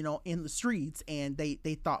the, in the streets, and they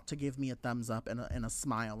thought to give me a thumbs up and a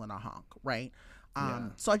smile and a honk, right?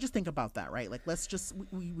 So I just think about that, right? Like, let's just,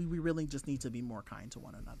 we really just need to be more kind to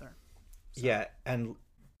one another. So. Yeah, and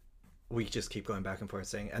we just keep going back and forth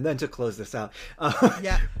saying, and then to close this out, but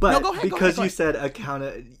no, go ahead, because go ahead. You said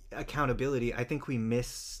accountability, I think we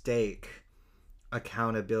mistake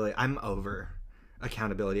accountability. I'm over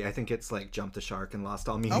accountability. I think it's like jumped the shark and lost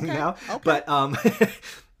all meaning now. Okay. But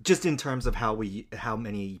just in terms of how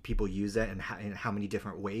many people use it and how many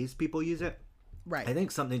different ways people use it. Right. I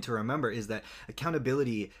think something to remember is that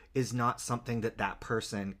accountability is not something that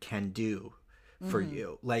person can do for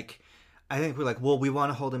you. Like, I think we're like, well, we want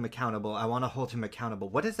to hold him accountable. I want to hold him accountable.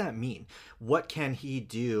 What does that mean? What can he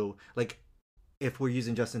do? Like, if we're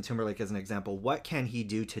using Justin Timberlake as an example, what can he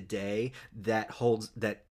do today that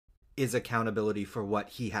is accountability for what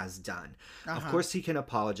he has done? Of course he can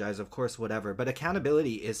apologize, of course, whatever. But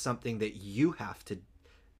accountability is something that you have to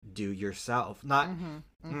do yourself. Not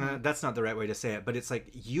that's not the right way to say it, but it's like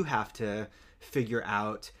you have to figure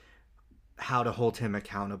out how to hold him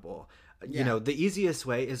accountable. The easiest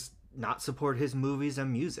way is not support his movies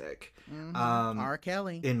and music. R.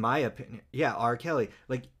 Kelly, in my opinion. R. Kelly.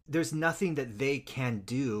 Like, there's nothing that they can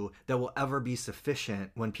do that will ever be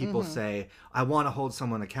sufficient when people say, I want to hold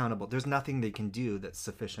someone accountable. There's nothing they can do that's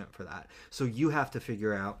sufficient for that. So you have to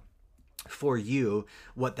figure out for you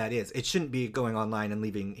what that is. It shouldn't be going online and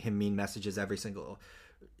leaving him mean messages every single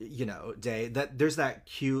day. That there's that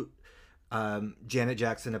cute Janet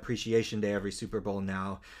Jackson Appreciation Day every Super Bowl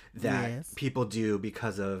now that people do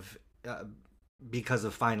because of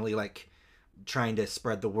finally, like, trying to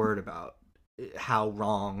spread the word about how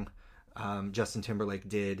wrong Justin Timberlake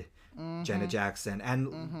did Janet Jackson,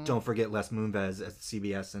 and don't forget Les Moonves at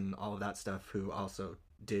CBS and all of that stuff, who also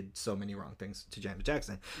did so many wrong things to Janet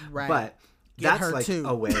Jackson. Right. But that's like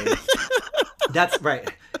a way. That's right.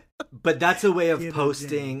 But that's a way of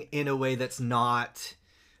posting in a way that's not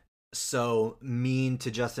so mean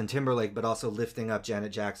to Justin Timberlake, but also lifting up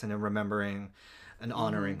Janet Jackson and remembering and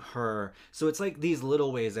honoring her. So it's like these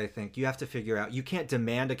little ways, I think, you have to figure out. You can't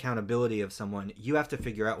demand accountability of someone. You have to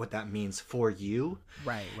figure out what that means for you.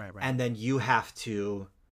 Right. And then you have to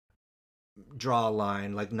draw a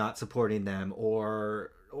line, like not supporting them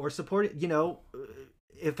or support,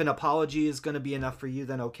 if an apology is going to be enough for you,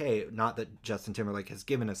 then okay. Not that Justin Timberlake has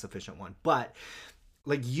given a sufficient one, but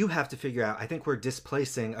like, you have to figure out, I think we're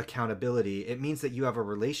displacing accountability. It means that you have a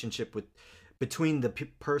relationship between the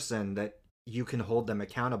person that you can hold them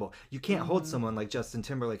accountable. You can't hold someone like Justin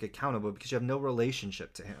Timberlake accountable because you have no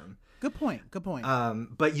relationship to him. Good point.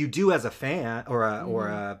 But you do as a fan or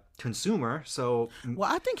a consumer. So,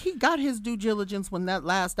 well, I think he got his due diligence when that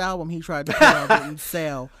last album he tried to put out didn't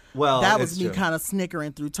sell. Well, that was me kind of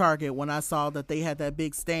snickering through Target when I saw that they had that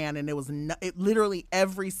big stand and it literally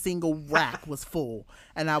every single rack was full,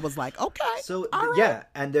 and I was like, okay, so all right.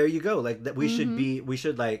 And there you go. Like, that we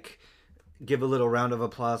should like give a little round of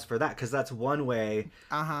applause for that, because that's one way.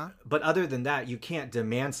 But other than that, you can't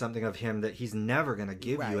demand something of him that he's never going to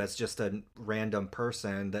give you as just a random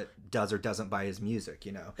person that does or doesn't buy his music.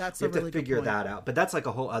 That's you have really to figure good point. that out. But that's like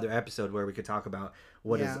a whole other episode where we could talk about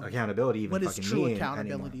what does accountability even what fucking does true mean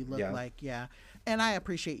accountability anymore. look like. And I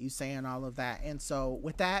appreciate you saying all of that. And so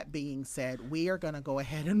with that being said, we are going to go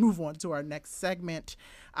ahead and move on to our next segment.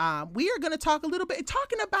 We are going to talk a little bit,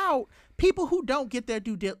 talking about people who don't get their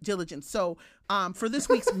due diligence. So for this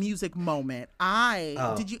week's music moment, I'm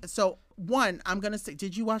going to say,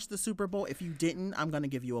 did you watch the Super Bowl? If you didn't, I'm going to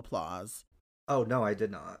give you applause. Oh, no, I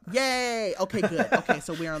did not. Yay! Okay, good. Okay,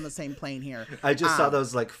 so we're on the same plane here. I just saw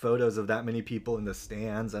those like photos of that many people in the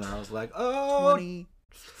stands, and I was like, oh,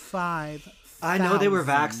 25. I know they were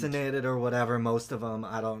vaccinated or whatever. Most of them,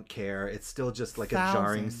 I don't care. It's still just like a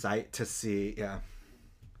jarring sight to see. Yeah.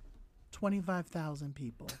 25,000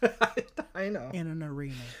 people. I know. In an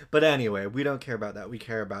arena. But anyway, we don't care about that. We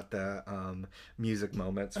care about the music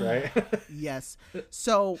moments, right? Yes.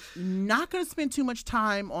 So, not going to spend too much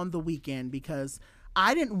time on The Weeknd because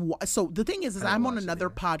I didn't. So the thing is I'm on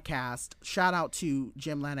another podcast. Shout out to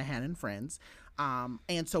Jim Lanahan and friends.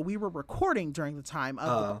 And so we were recording during the time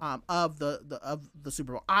of the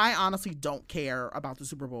Super Bowl. I honestly don't care about the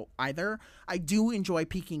Super Bowl either. I do enjoy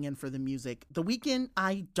peeking in for the music. The Weeknd,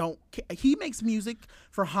 I don't. He makes music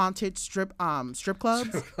for haunted strip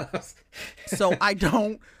clubs. So I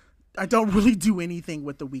don't really do anything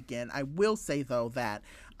with The Weeknd. I will say though that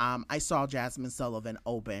I saw Jasmine Sullivan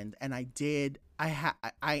opened, and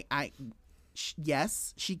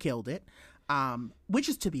yes, she killed it. Which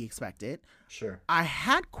is to be expected. Sure. I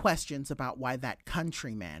had questions about why that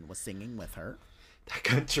countryman was singing with her. That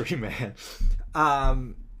countryman.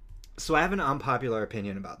 So I have an unpopular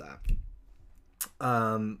opinion about that.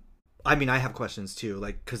 I mean, I have questions too,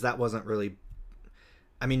 like, because that wasn't really.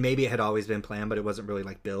 I mean, maybe it had always been planned, but it wasn't really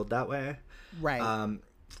like billed that way. Right.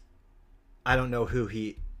 I don't know who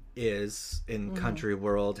he is in country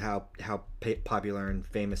world, how popular and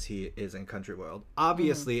famous he is in country world.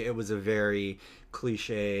 Obviously it was a very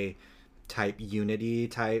cliche type unity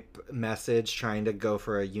type message, trying to go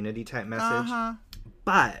for a unity type message.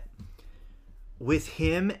 But with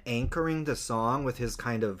him anchoring the song with his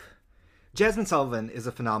kind of, Jasmine Sullivan is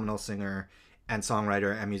a phenomenal singer and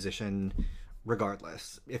songwriter and musician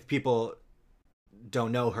regardless. If people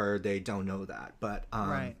don't know her, they don't know that. But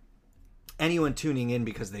right. Anyone tuning in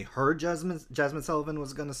because they heard Jasmine Sullivan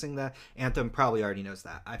was going to sing the anthem probably already knows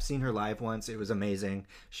that. I've seen her live once. It was amazing.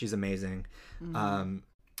 She's amazing.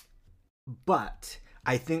 But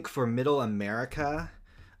I think for middle America,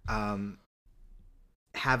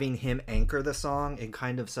 having him anchor the song in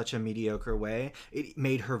kind of such a mediocre way, it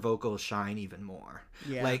made her vocals shine even more.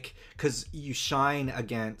 Yeah. Like, because you shine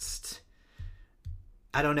against,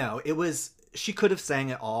 I don't know, it was... She could have sang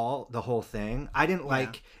it all, the whole thing. I didn't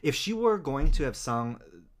like... If she were going to have sung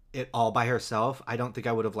it all by herself, I don't think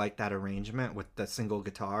I would have liked that arrangement with the single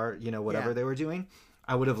guitar, whatever they were doing.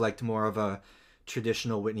 I would have liked more of a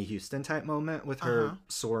traditional Whitney Houston type moment with her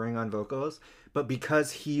soaring on vocals. But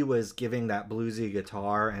because he was giving that bluesy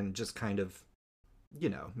guitar and just kind of,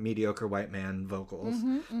 mediocre white man vocals...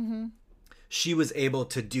 She was able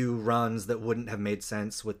to do runs that wouldn't have made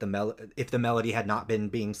sense with if the melody had not been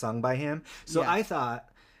being sung by him. So I thought,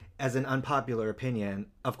 as an unpopular opinion,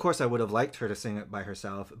 of course I would have liked her to sing it by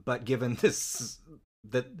herself, but given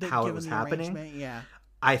how it was happening,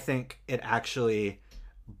 I think it actually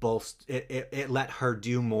it let her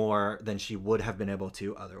do more than she would have been able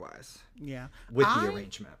to otherwise. Yeah, with the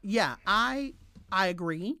arrangement. Yeah, I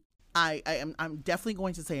agree. I'm definitely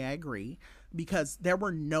going to say I agree. Because there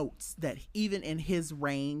were notes that even in his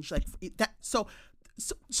range, like that. So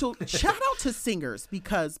shout out to singers,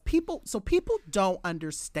 because people don't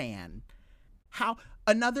understand how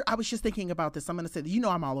I was just thinking about this. I'm going to say,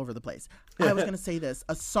 I'm all over the place. I was going to say this.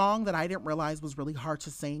 A song that I didn't realize was really hard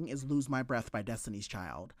to sing is Lose My Breath by Destiny's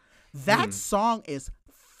Child. That song is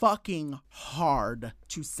fucking hard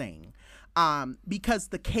to sing. Because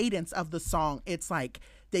the cadence of the song, it's like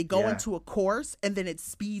they go into a chorus and then it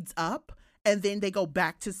speeds up. And then they go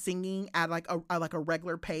back to singing at like a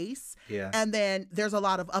regular pace. Yeah. And then there's a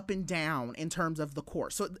lot of up and down in terms of the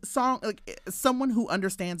chorus. So the song, like someone who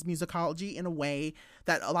understands musicology in a way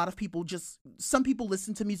that a lot of people some people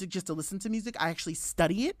listen to music just to listen to music. I actually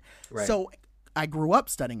study it. Right. So I grew up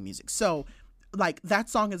studying music. So like that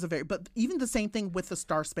song is but even the same thing with the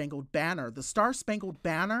Star Spangled Banner. The Star Spangled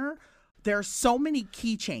Banner, there are so many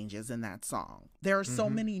key changes in that song. There are so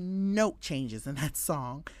many note changes in that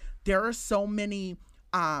song. There are so many,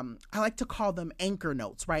 I like to call them anchor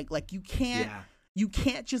notes, right? Like you can't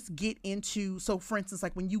just get into, so for instance,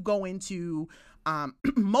 like when you go into,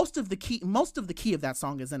 most of the key of that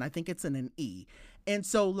song is in, I think it's in an E. And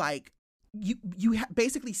so like you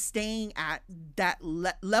basically staying at that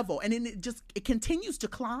level, and then it continues to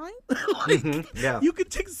climb. You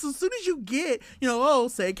could take, so as soon as you get,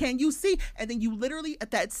 say, can you see? And then you literally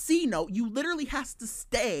at that C note, you literally has to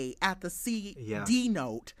stay at the D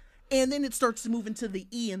note. And then it starts to move into the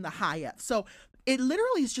E and the high F. So it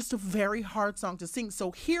literally is just a very hard song to sing.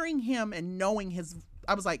 So hearing him and knowing his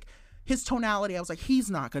tonality, I was like, he's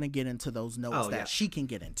not going to get into those notes that she can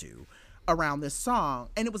get into around this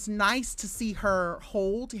song. And it was nice to see her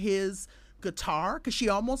hold his guitar, because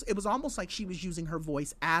it was almost like she was using her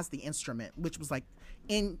voice as the instrument, which was like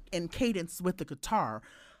in cadence with the guitar.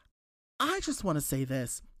 I just want to say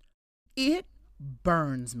this. It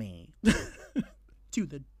burns me to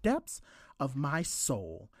the depths of my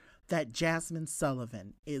soul that Jazmine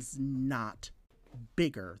Sullivan is not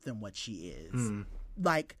bigger than what she is.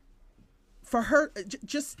 Like, for her,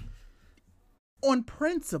 just on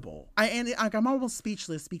principle, I'm almost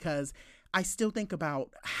speechless because I still think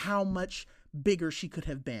about how much bigger she could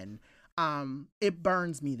have been. It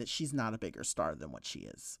burns me that she's not a bigger star than what she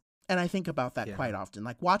is. And I think about that quite often.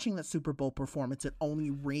 Like, watching that Super Bowl performance, it only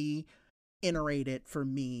reiterated for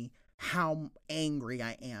me how angry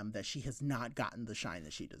I am that she has not gotten the shine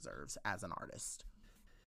that she deserves as an artist.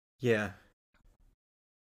 Yeah.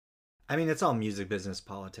 I mean, it's all music business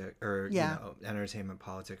politics, or, entertainment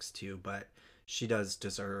politics too, but she does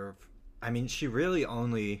deserve, I mean, she really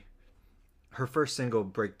only, her first single,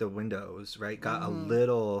 Break the Windows, right, got a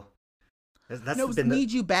little, it was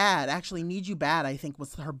Need You Bad. Actually, Need You Bad, I think,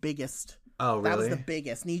 was her biggest. Oh, really? That was the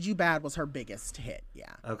biggest. Need You Bad was her biggest hit,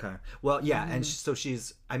 yeah. Okay. Well, yeah, and so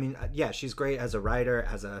she's, I mean, she's great as a writer,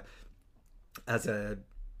 as a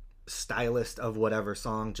stylist of whatever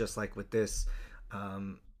song, just like with this.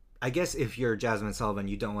 I guess if you're Jazmine Sullivan,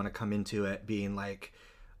 you don't want to come into it being like,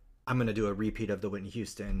 I'm going to do a repeat of the Whitney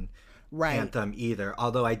Houston anthem either.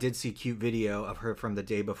 Although I did see a cute video of her from the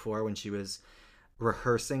day before when she was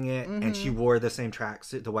rehearsing it, and she wore the same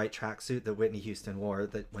tracksuit, the white tracksuit that Whitney Houston wore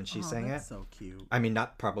when she sang it. So cute. I mean,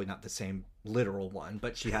 probably not the same literal one,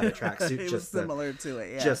 but she had a tracksuit it was similar to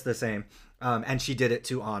it, yeah. Just the same. And she did it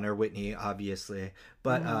to honor Whitney, obviously.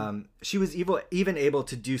 But she was even able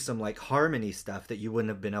to do some like harmony stuff that you wouldn't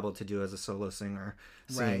have been able to do as a solo singer,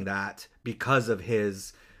 singing that, because of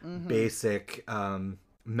his basic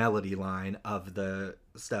melody line of the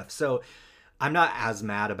stuff. So I'm not as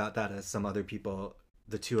mad about that as some other people,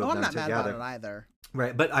 the two of them I'm not together. mad about it either.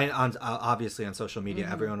 Right, but obviously on social media,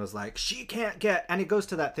 everyone was like, she can't get, and it goes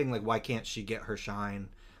to that thing, like, why can't she get her shine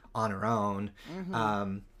on her own?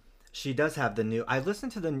 She does have I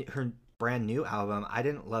listened to her brand new album. I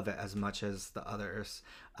didn't love it as much as the others,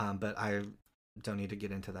 but I don't need to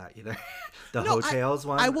get into that either. Hotels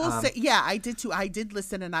one. I will say, yeah, I did too. I did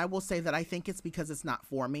listen, and I will say that I think it's because it's not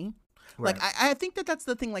for me. Right. Like, I think that's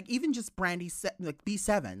the thing. Like, even just Brandy, like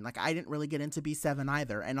B7, like, I didn't really get into B7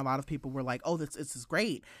 either. And a lot of people were like, oh, this is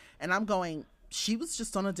great. And I'm going, she was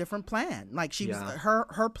just on a different plan. Like, she was,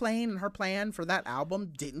 her plan for that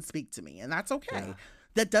album didn't speak to me. And that's okay. Yeah.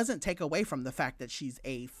 That doesn't take away from the fact that she's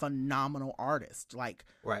a phenomenal artist. Like,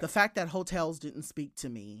 the fact that Hotels didn't speak to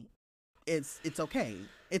me, it's okay.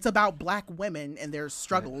 It's about Black women and their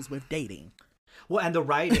struggles with dating. Well, and the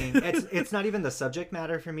writing, it's not even the subject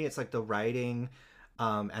matter for me. It's like the writing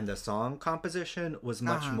and the song composition was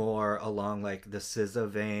much more along like the SZA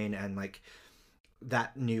vein and like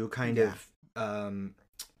that new kind of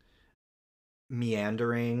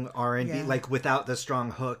meandering R&B, like without the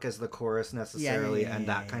strong hook as the chorus necessarily and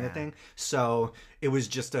that kind of thing. So it was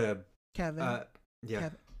just Kevin,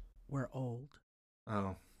 Kevin, we're old.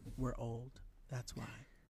 Oh. We're old. That's why.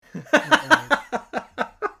 We're old.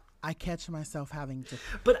 I catch myself having to,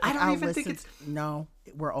 but I don't even think it's. No,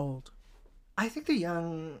 we're old. I think the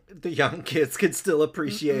young kids could still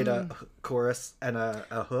appreciate a chorus and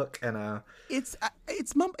a hook and a. It's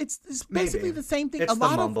basically the same thing. It's the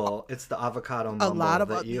mumble. It's the avocado mumble. A lot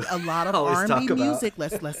of R&B music.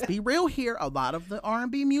 Let's be real here. A lot of the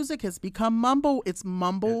R&B music has become mumble. It's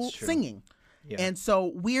mumble singing. Yeah. And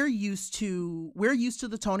so we're used to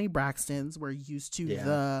the Toni Braxtons. We're used to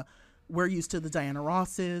the Diana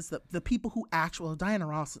Rosses, the people who Diana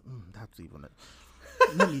Ross. That's even it.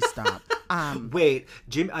 Let me stop. Wait,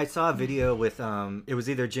 I saw a video with it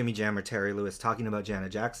was either Jimmy Jam or Terry Lewis talking about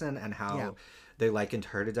Janet Jackson and how they likened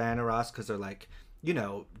her to Diana Ross because they're like,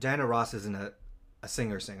 Diana Ross isn't a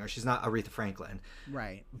singer. She's not Aretha Franklin.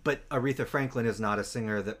 Right. But Aretha Franklin is not a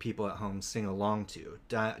singer that people at home sing along to.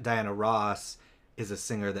 Diana Ross is a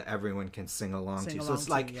singer that everyone can sing along to. So it's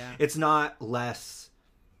like, it's not less.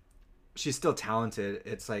 She's still talented.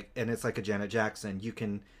 It's like a Janet Jackson. You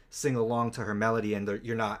can sing along to her melody and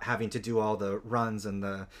you're not having to do all the runs and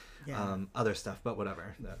the other stuff, but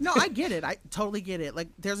whatever. No, I get it. I totally get it. Like,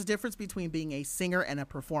 there's a difference between being a singer and a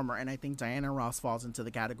performer, and I think Diana Ross falls into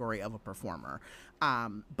the category of a performer.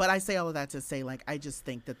 But I say all of that to say, like, I just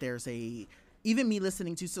think that there's even me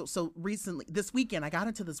listening to, so recently, this weekend, I got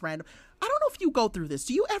into this random, I don't know if you go through this.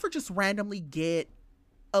 Do you ever just randomly get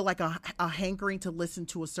a hankering to listen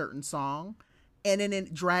to a certain song? and then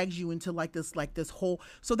it drags you into like this whole.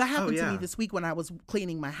 So that happened to me this week when I was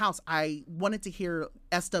cleaning my house. I wanted to hear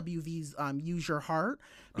SWV's Use Your Heart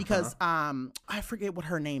because I forget what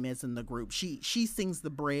her name is in the group. She sings the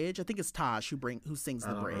bridge. I think it's Taj who sings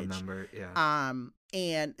the bridge. I don't remember. Yeah.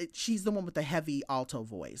 And she's the one with the heavy alto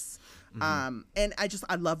voice. And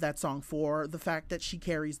I love that song for the fact that she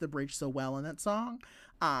carries the bridge so well in that song.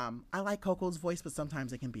 I like Coco's voice, but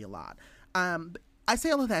sometimes it can be a lot. I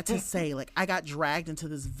say all of that to say, like, I got dragged into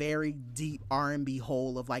this very deep R&B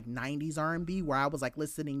hole of like 90s R&B where I was like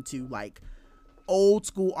listening to like old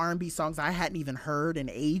school R&B songs I hadn't even heard in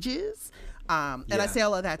ages. And I say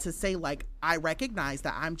all of that to say, like, I recognize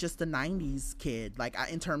that I'm just a 90s kid, like,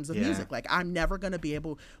 in terms of music. Like, I'm never going to be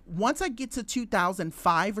able, once I get to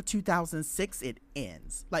 2005 or 2006, it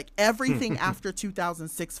ends. Like, everything after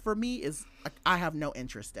 2006 for me is, I have no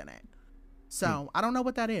interest in it. So, I don't know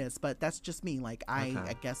what that is, but that's just me. Like,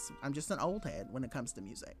 I guess I'm just an old head when it comes to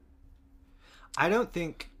music. I don't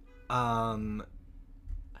think, I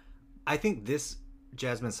think this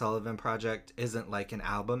Jazmine Sullivan project isn't like an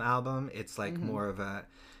album. It's like more of a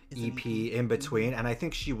EP in between. And I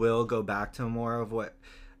think she will go back to more of what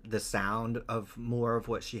the sound of more of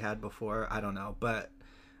what she had before. I don't know. But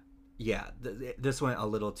yeah, this went a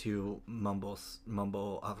little too mumble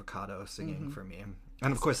avocado singing for me.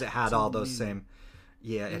 And of course it had all those same,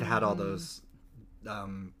 it had all those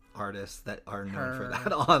artists that are known for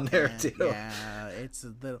that on there too. Yeah, it's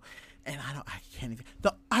a little... And I can't even.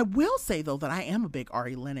 I will say though that I am a big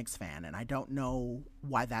Ari Lennox fan, and I don't know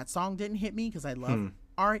why that song didn't hit me because I love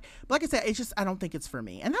Ari. But like I said, it's just I don't think it's for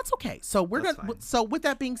me, and that's okay. So So with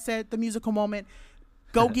that being said, the musical moment.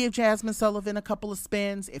 Go give Jazmine Sullivan a couple of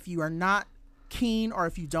spins if you are not keen or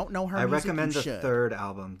if you don't know her. I music, recommend the third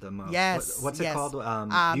album the most. Yes, what's it called?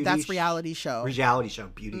 That's Reality Show.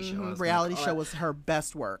 Beauty Show. Reality Show was her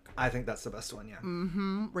best work. I think that's the best one.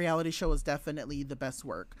 Yeah. Reality Show is definitely the best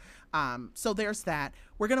work. So there's that.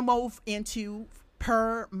 We're gonna move into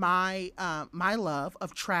my love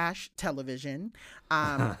of trash television.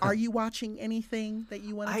 Are you watching anything that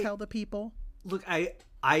you want to tell the people? Look,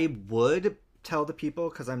 I would tell the people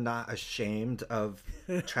because I'm not ashamed of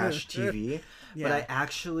trash TV, but I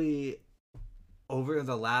actually, over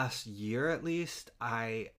the last year at least,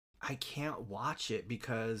 I can't watch it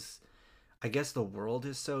because I guess the world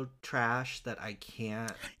is so trash that I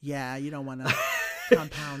can't. Yeah, you don't want to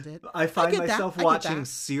compound it. I find myself watching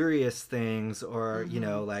serious things or, you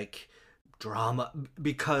know, like drama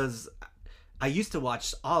because I used to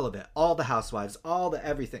watch all of it, all the Housewives, all the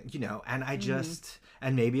everything, you know, and I just,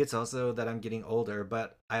 and maybe it's also that I'm getting older,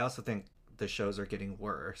 but I also think the shows are getting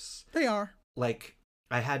worse. They are. Like,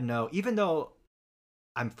 even though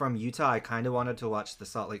I'm from Utah, I kind of wanted to watch the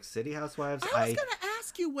Salt Lake City Housewives. I was going to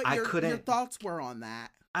ask you what your thoughts were on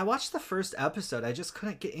that. I watched the first episode. I just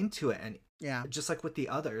couldn't get into it. And just like with the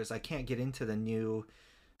others, I can't get into the new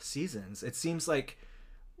seasons. It seems like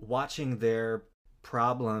watching their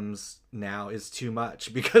problems now is too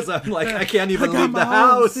much because I'm like, I can't even leave the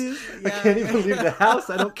house. I can't even leave the house.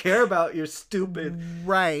 I don't care about your stupid.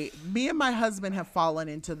 Right. Me and my husband have fallen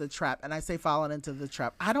into the trap. And I say fallen into the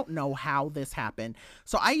trap. I don't know how this happened.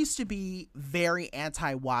 So I used to be very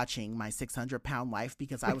anti-watching My 600 Pound Life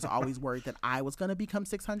because I was always worried that I was going to become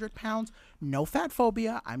 600 pounds. No fat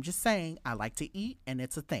phobia. I'm just saying I like to eat and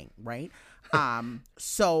it's a thing. Right.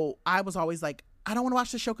 So I was always like, I don't want to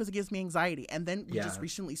watch the show because it gives me anxiety. And then we just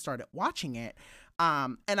recently started watching it.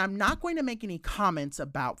 And I'm not going to make any comments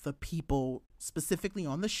about the people specifically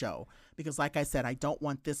on the show because, like I said, I don't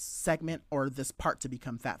want this segment or this part to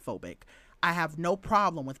become fat phobic. I have no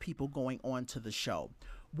problem with people going on to the show.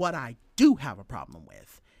 What I do have a problem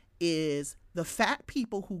with is the fat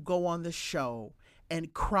people who go on the show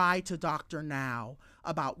and cry to Dr. Now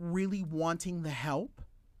about really wanting the help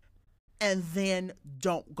and then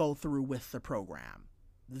don't go through with the program.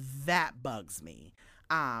 That bugs me.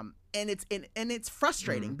 And it's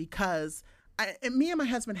frustrating because me and my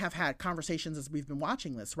husband have had conversations as we've been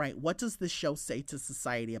watching this, right? What does this show say to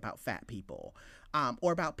society about fat people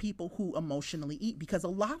or about people who emotionally eat? Because a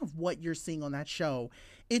lot of what you're seeing on that show,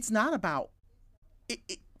 it's not about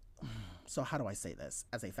it. So how do I say this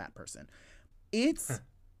as a fat person? It's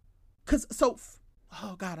because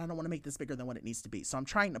oh God, I don't want to make this bigger than what it needs to be. So I'm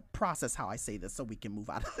trying to process how I say this so we can move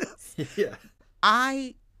out of this. Yeah.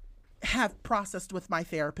 I have processed with my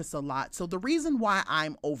therapist a lot. So the reason why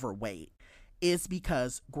I'm overweight is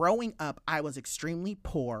because growing up, I was extremely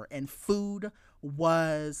poor and food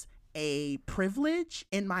was a privilege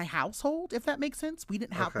in my household, if that makes sense. We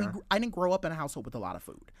didn't have, I didn't grow up in a household with a lot of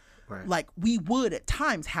food. Right. Like we would at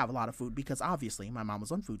times have a lot of food because obviously my mom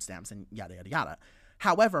was on food stamps and yada, yada, yada.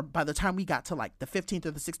 However, by the time we got to like the 15th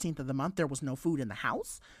or the 16th of the month, there was no food in the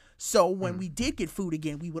house. So when we did get food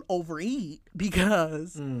again, we would overeat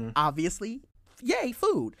because obviously, yay,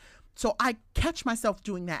 food. So I catch myself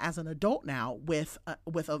doing that as an adult now with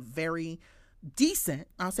a very decent,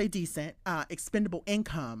 I'll say decent, expendable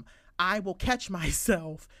income. I will catch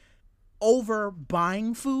myself over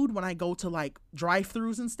buying food when I go to like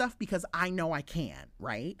drive-thrus and stuff because I know I can,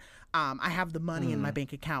 right? I have the money in my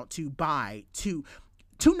bank account to buy two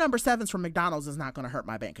number 7s from McDonald's is not going to hurt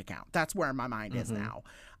my bank account. That's where my mind is now.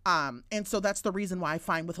 And so that's the reason why I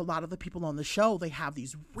find with a lot of the people on the show, they have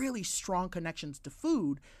these really strong connections to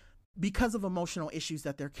food because of emotional issues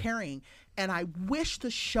that they're carrying. And I wish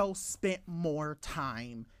the show spent more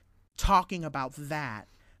time talking about that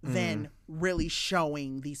than really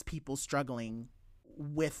showing these people struggling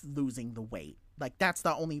with losing the weight. Like, that's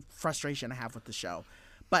the only frustration I have with the show.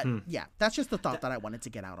 But yeah, that's just the thought that I wanted to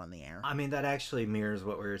get out on the air. I mean, that actually mirrors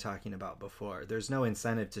what we were talking about before. There's no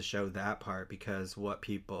incentive to show that part because what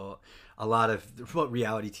reality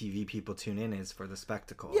TV people tune in is for the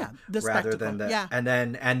spectacle. Yeah, the rather spectacle. Than the, yeah.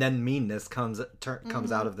 and then meanness comes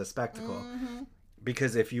out of the spectacle.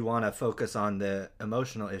 Because if you want to focus on the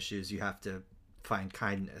emotional issues, you have to find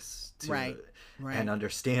kindness to right. and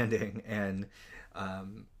understanding and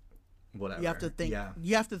whatever. You have to think. Yeah.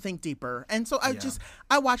 You have to think deeper. And so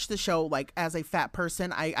I watch the show like as a fat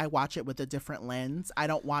person. I watch it with a different lens. I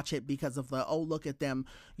don't watch it because of the look at them,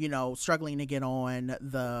 struggling to get on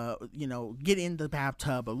the get in the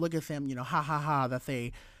bathtub, or look at them, ha ha ha that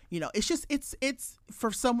they. It's just it's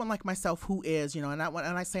for someone like myself who is, and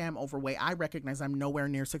I say I'm overweight. I recognize I'm nowhere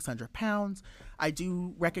near 600 pounds. I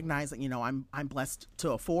do recognize that I'm blessed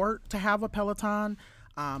to afford to have a Peloton.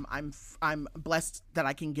 I'm blessed that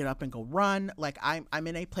I can get up and go run. Like I'm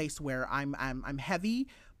in a place where I'm heavy,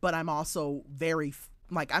 but I'm also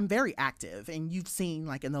I'm very active. And you've seen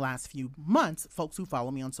like in the last few months, folks who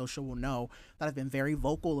follow me on social will know that I've been very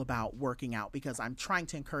vocal about working out because I'm trying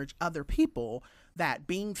to encourage other people that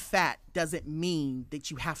being fat doesn't mean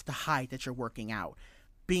that you have to hide that you're working out.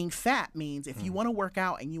 Being fat means if you want to work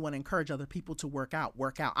out and you want to encourage other people to work out.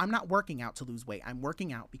 I'm not working out to lose weight. I'm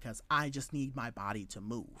working out because I just need my body to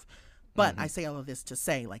move. But I say all of this to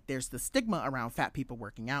say, like, there's the stigma around fat people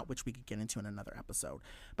working out, which we could get into in another episode.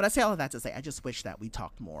 But I say all of that to say, I just wish that we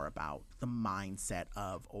talked more about the mindset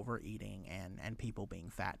of overeating and people being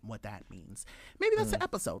fat and what that means. Maybe that's an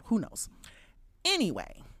episode. Who knows?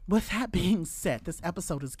 Anyway, with that being said, this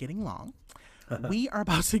episode is getting long. We are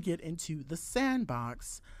about to get into the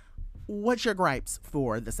sandbox. What's your gripes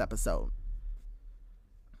for this episode?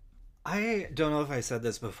 I don't know if I said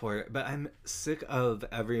this before, but I'm sick of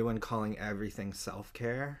everyone calling everything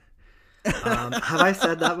self-care. Have I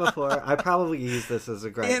said that before? I probably used this as a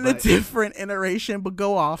gripe. In a different iteration, but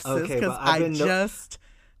go off, sis, because I just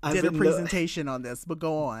did a presentation on this, but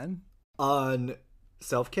go on. On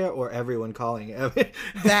self-care or everyone calling it?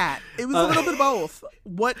 That. It was a little bit of both.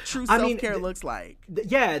 What true self-care looks like.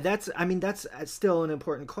 Yeah, that's still an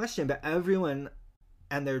important question, but everyone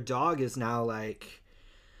and their dog is now like,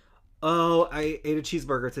 oh, I ate a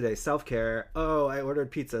cheeseburger today, self-care. Oh, I ordered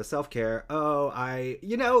pizza, self-care. Oh,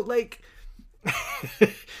 like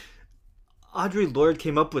Audre Lorde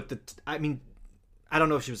came up with I don't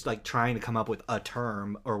know if she was like trying to come up with a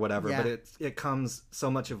term or whatever, but it comes, so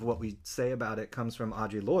much of what we say about it comes from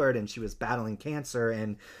Audre Lorde, and she was battling cancer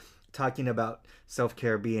and talking about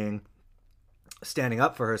self-care being standing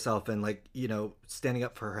up for herself and standing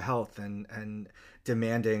up for her health and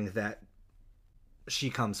demanding that she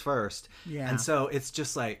comes first. Yeah. And so it's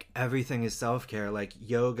just like everything is self-care, like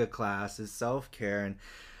yoga class is self-care and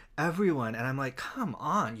everyone, and I'm like, come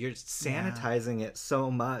on, you're sanitizing it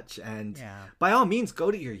so much. And by all means,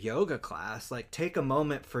 go to your yoga class, like take a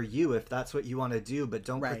moment for you if that's what you want to do, but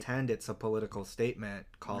don't pretend it's a political statement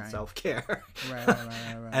called self-care.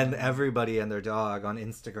 And everybody and their dog on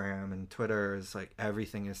Instagram and Twitter is like,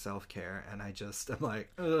 everything is self-care, and I'm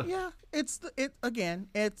like, ugh.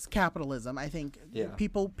 It's capitalism. I think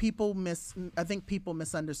people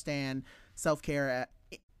misunderstand self-care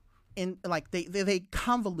in like they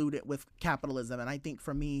convolute it with capitalism. And I think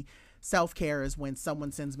for me, self-care is when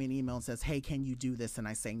someone sends me an email and says, hey, can you do this? And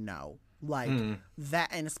I say no. Like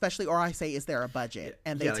that, and especially, or I say, is there a budget?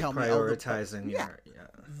 And they tell me, prioritizing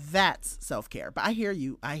that's self-care. But I hear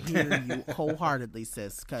you wholeheartedly,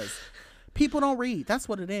 sis, because people don't read. That's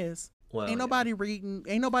what it is. Well, ain't nobody reading.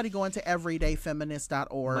 Ain't nobody going to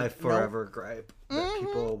everydayfeminist.org. My forever gripe that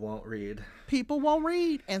people won't read. People won't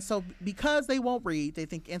read, and so because they won't read, they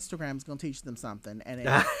think Instagram's going to teach them something.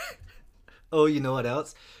 And oh, you know what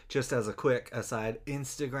else? Just as a quick aside,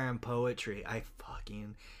 Instagram poetry. I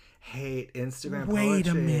fucking hate Instagram Wait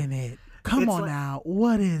poetry. a minute. Come on now.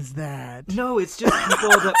 What is that? No, it's just people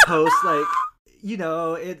that post like, you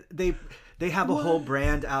know, they have a whole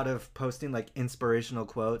brand out of posting like inspirational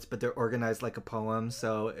quotes, but they're organized like a poem.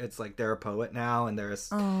 So it's like they're a poet now and there's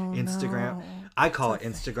Instagram. No. I call it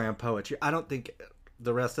Instagram poetry. I don't think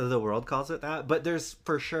the rest of the world calls it that, but there's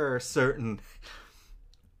for sure certain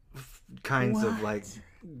kinds of like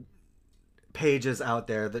pages out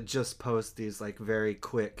there that just post these like very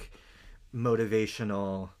quick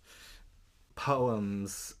motivational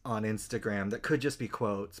poems on Instagram that could just be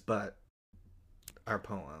quotes but are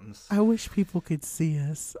poems. I wish people could see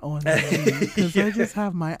us on because I just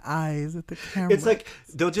have my eyes at the camera. It's like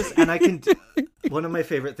they'll just, and I can one of my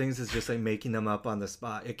favorite things is just like making them up on the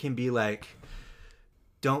spot. It can be like,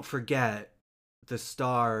 don't forget the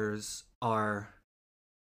stars are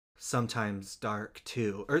sometimes dark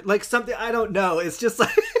too, or like something. I don't know. It's just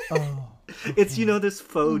like it's, you know, this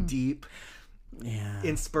faux deep,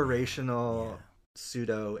 inspirational,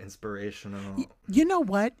 pseudo inspirational. You know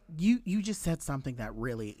what? You just said something that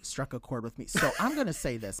really struck a chord with me. So I'm gonna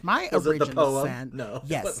say this. My original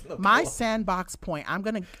my sandbox point. I'm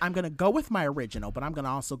gonna go with my original, but I'm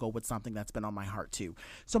gonna also go with something that's been on my heart too.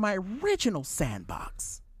 So my original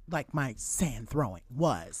sandbox, like my sand throwing,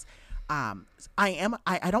 was I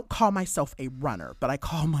don't call myself a runner, but I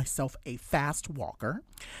call myself a fast walker.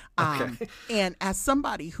 And as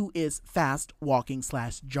somebody who is fast walking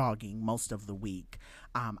 / jogging most of the week,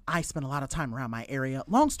 I spend a lot of time around my area.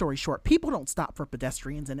 Long story short, people don't stop for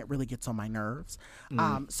pedestrians, and it really gets on my nerves.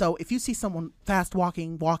 So if you see someone fast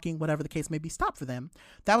walking, whatever the case may be, stop for them.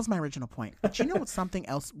 That was my original point. But you know what? Something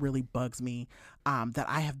else really bugs me that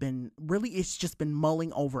I have been really, it's just been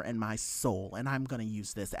mulling over in my soul, and I'm going to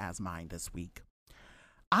use this as mine this week.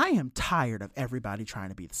 I am tired of everybody trying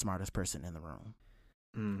to be the smartest person in the room.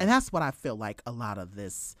 And that's what I feel like a lot of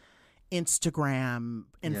this Instagram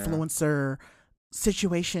influencer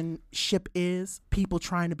situationship is. People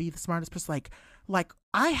trying to be the smartest person. Like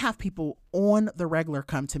I have people on the regular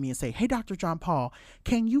come to me and say, hey, Dr. John Paul,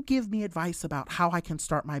 can you give me advice about how I can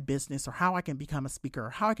start my business or how I can become a speaker or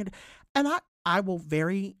how I can, and I will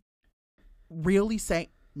very really say,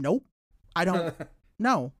 nope, I don't.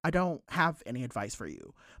 No, I don't have any advice for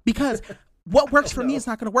you, because what works for me is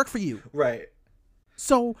not going to work for you. Right.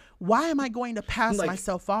 So why am I going to pass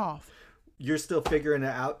myself off? You're still figuring it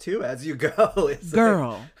out too as you go.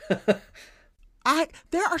 Girl.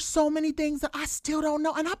 There are so many things that I still don't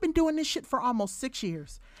know. And I've been doing this shit for almost 6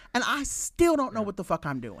 years. And I still don't know what the fuck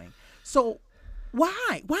I'm doing. So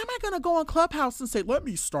why? Why am I going to go on Clubhouse and say, let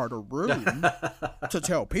me start a room to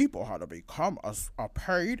tell people how to become a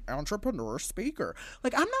paid entrepreneur speaker?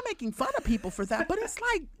 Like, I'm not making fun of people for that, but it's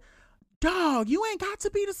like, dog, you ain't got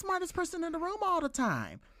to be the smartest person in the room all the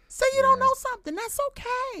time. Say you don't know something. That's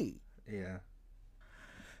okay. Yeah.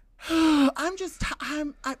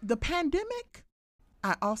 The pandemic,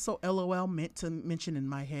 I also LOL meant to mention in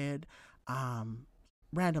my head,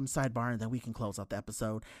 random sidebar, and then we can close out the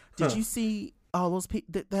episode. Did you see all those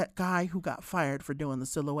people, that guy who got fired for doing the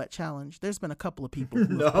silhouette challenge? There's been a couple of people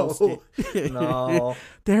who have posted. No.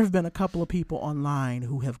 There have been a couple of people online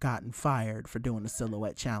who have gotten fired for doing the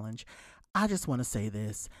silhouette challenge. I just want to say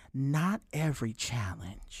this. Not every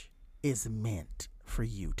challenge is meant for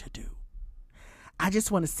you to do. I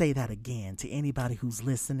just want to say that again to anybody who's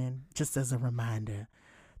listening, just as a reminder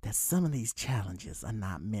that some of these challenges are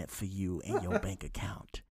not meant for you and your bank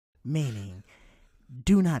account. Meaning,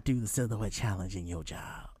 do not do the silhouette challenge in your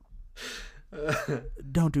job.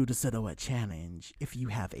 Don't do the silhouette challenge if you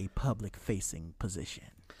have a public-facing position.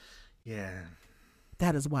 Yeah.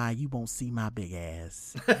 That is why you won't see my big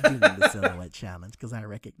ass doing the silhouette challenge, because I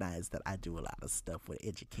recognize that I do a lot of stuff with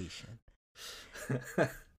education.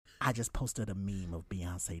 I just posted a meme of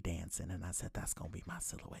Beyonce dancing, and I said that's going to be my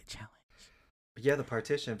silhouette challenge. Yeah, the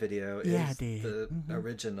partition video is the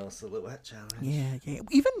original silhouette challenge. Yeah.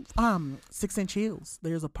 Even 6 Inch Heels.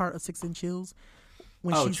 There's a part of 6 Inch Heels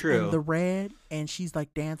when she's in the red and she's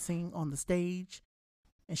like dancing on the stage.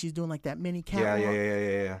 And she's doing like that mini catwalk.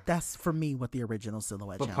 Yeah. That's for me what the original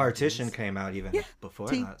silhouette challenge Partition is. came out even before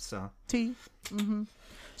that. So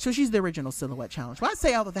So she's the original silhouette challenge. Well, I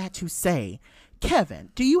say all of that to say,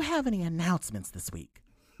 Kevin, do you have any announcements this week?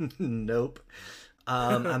 Nope.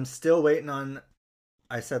 I'm still waiting on.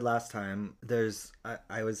 I said last time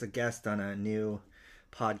I was a guest on a new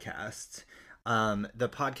podcast. The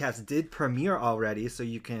podcast did premiere already, so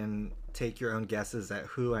you can take your own guesses at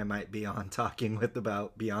who I might be on talking with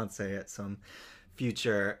about Beyonce at some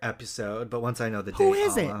future episode. But once I know the date, who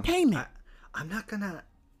is it? Name it. I'm not gonna.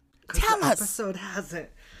 Tell us. Episode hasn't.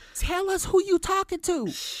 Tell us who you talking to.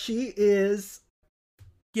 She is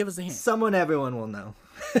Give us a hint. Someone everyone will know.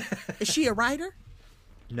 Is she a writer?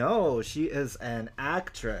 No, she is an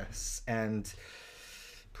actress and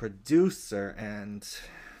producer and...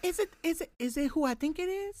 Is it who I think it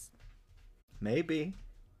is? Maybe.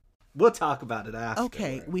 We'll talk about it after.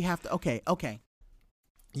 Okay, we have to. Okay.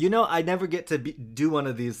 You know, I never get to do one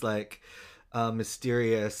of these like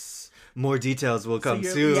mysterious. More details will come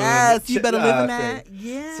soon. Yes, you better live in that.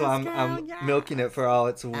 Yes, so I'm milking it for all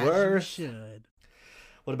it's worth. You should.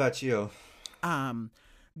 What about you?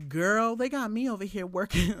 Girl, they got me over here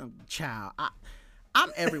working. Child,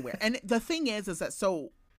 I'm everywhere. And the thing is that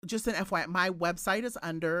so. Just an FYI, my website is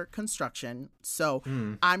under construction, so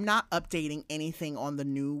I'm not updating anything on the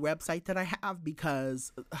new website that I have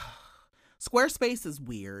because Squarespace is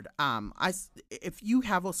weird. If you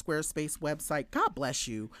have a Squarespace website, God bless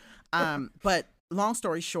you. But long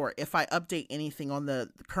story short, if I update anything on the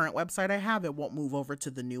current website I have, it won't move over to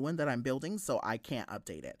the new one that I'm building, so I can't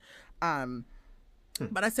update it.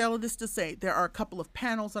 But I say all of this to say there are a couple of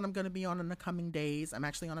panels that I'm going to be on in the coming days. I'm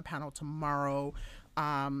actually on a panel tomorrow.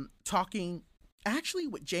 Talking actually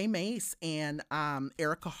with Jay Mace and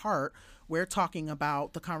Erica Hart. We're talking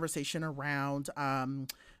about the conversation around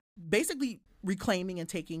basically reclaiming and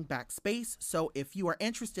taking back space. So if you are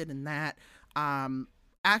interested in that,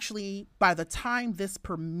 actually by the time this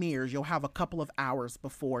premieres, you'll have a couple of hours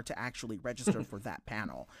before to actually register for that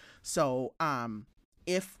panel. So go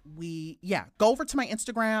over to my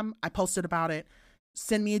Instagram. I posted about it.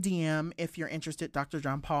 Send me a DM if you're interested, Dr.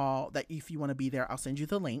 John Paul, that if you want to be there, I'll send you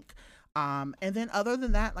the link. And then other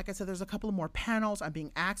than that, like I said, there's a couple of more panels. I'm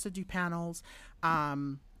being asked to do panels.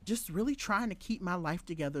 Just really trying to keep my life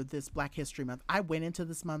together this Black History Month. I went into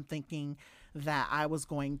this month thinking that I was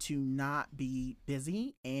going to not be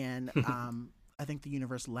busy. And I think the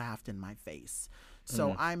universe laughed in my face.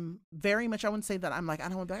 So I'm very much, I wouldn't say that I'm like, I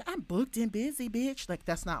don't want to be like, I'm booked and busy, bitch. Like,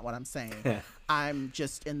 that's not what I'm saying. I'm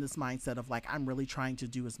just in this mindset of like, I'm really trying to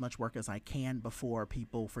do as much work as I can before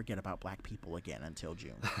people forget about Black people again until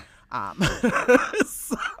June.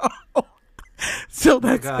 So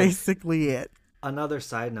that's basically it. Another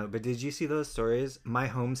side note, but did you see those stories? My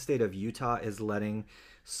home state of Utah is letting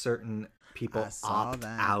certain people opt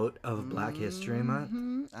out of Black History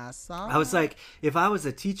Month. I was like, if I was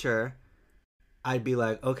a teacher, I'd be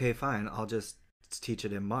like, okay, fine, I'll just teach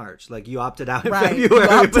it in March. Like, you opted out in February. You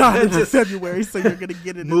opted out in February, so you're going to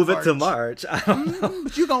get it move it to March. I don't know.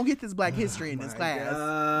 But you're going to get this Black History in this class.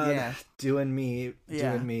 God. Yeah. Doing me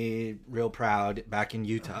real proud back in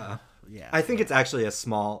Utah. Yeah. I think it's actually a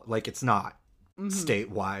small, like, it's not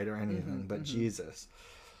statewide or anything, but Jesus.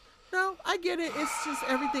 No, I get it. It's just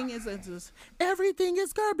everything is garbage.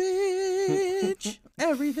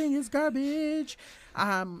 Everything is garbage.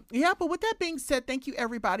 But with that being said, thank you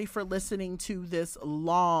everybody for listening to this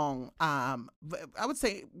long. I would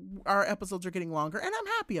say our episodes are getting longer, and I'm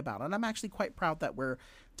happy about it. I'm actually quite proud that we're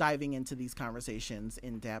diving into these conversations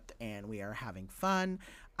in depth, and we are having fun.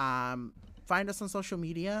 Find us on social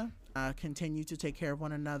media. Continue to take care of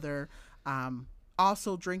one another.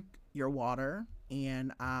 Also drink your water.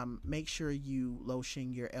 And make sure you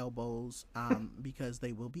lotion your elbows because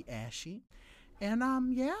they will be ashy. And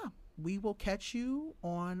we will catch you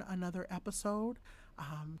on another episode.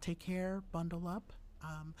 Take care, bundle up.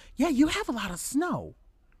 You have a lot of snow.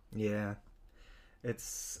 Yeah,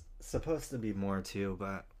 it's supposed to be more too,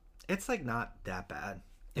 but it's like not that bad.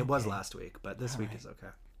 It was last week, but this week is okay.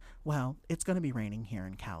 Well, it's going to be raining here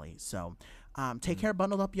in Cali, so take care,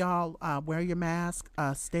 bundle up, y'all. Wear your mask.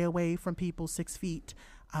 Stay away from people 6 feet.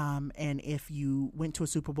 And if you went to a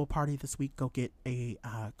Super Bowl party this week, go get a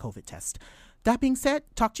COVID test. That being said,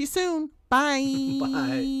 talk to you soon. Bye.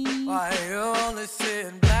 Bye. Why you only see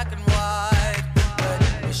in black and white,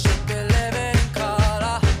 but you should be living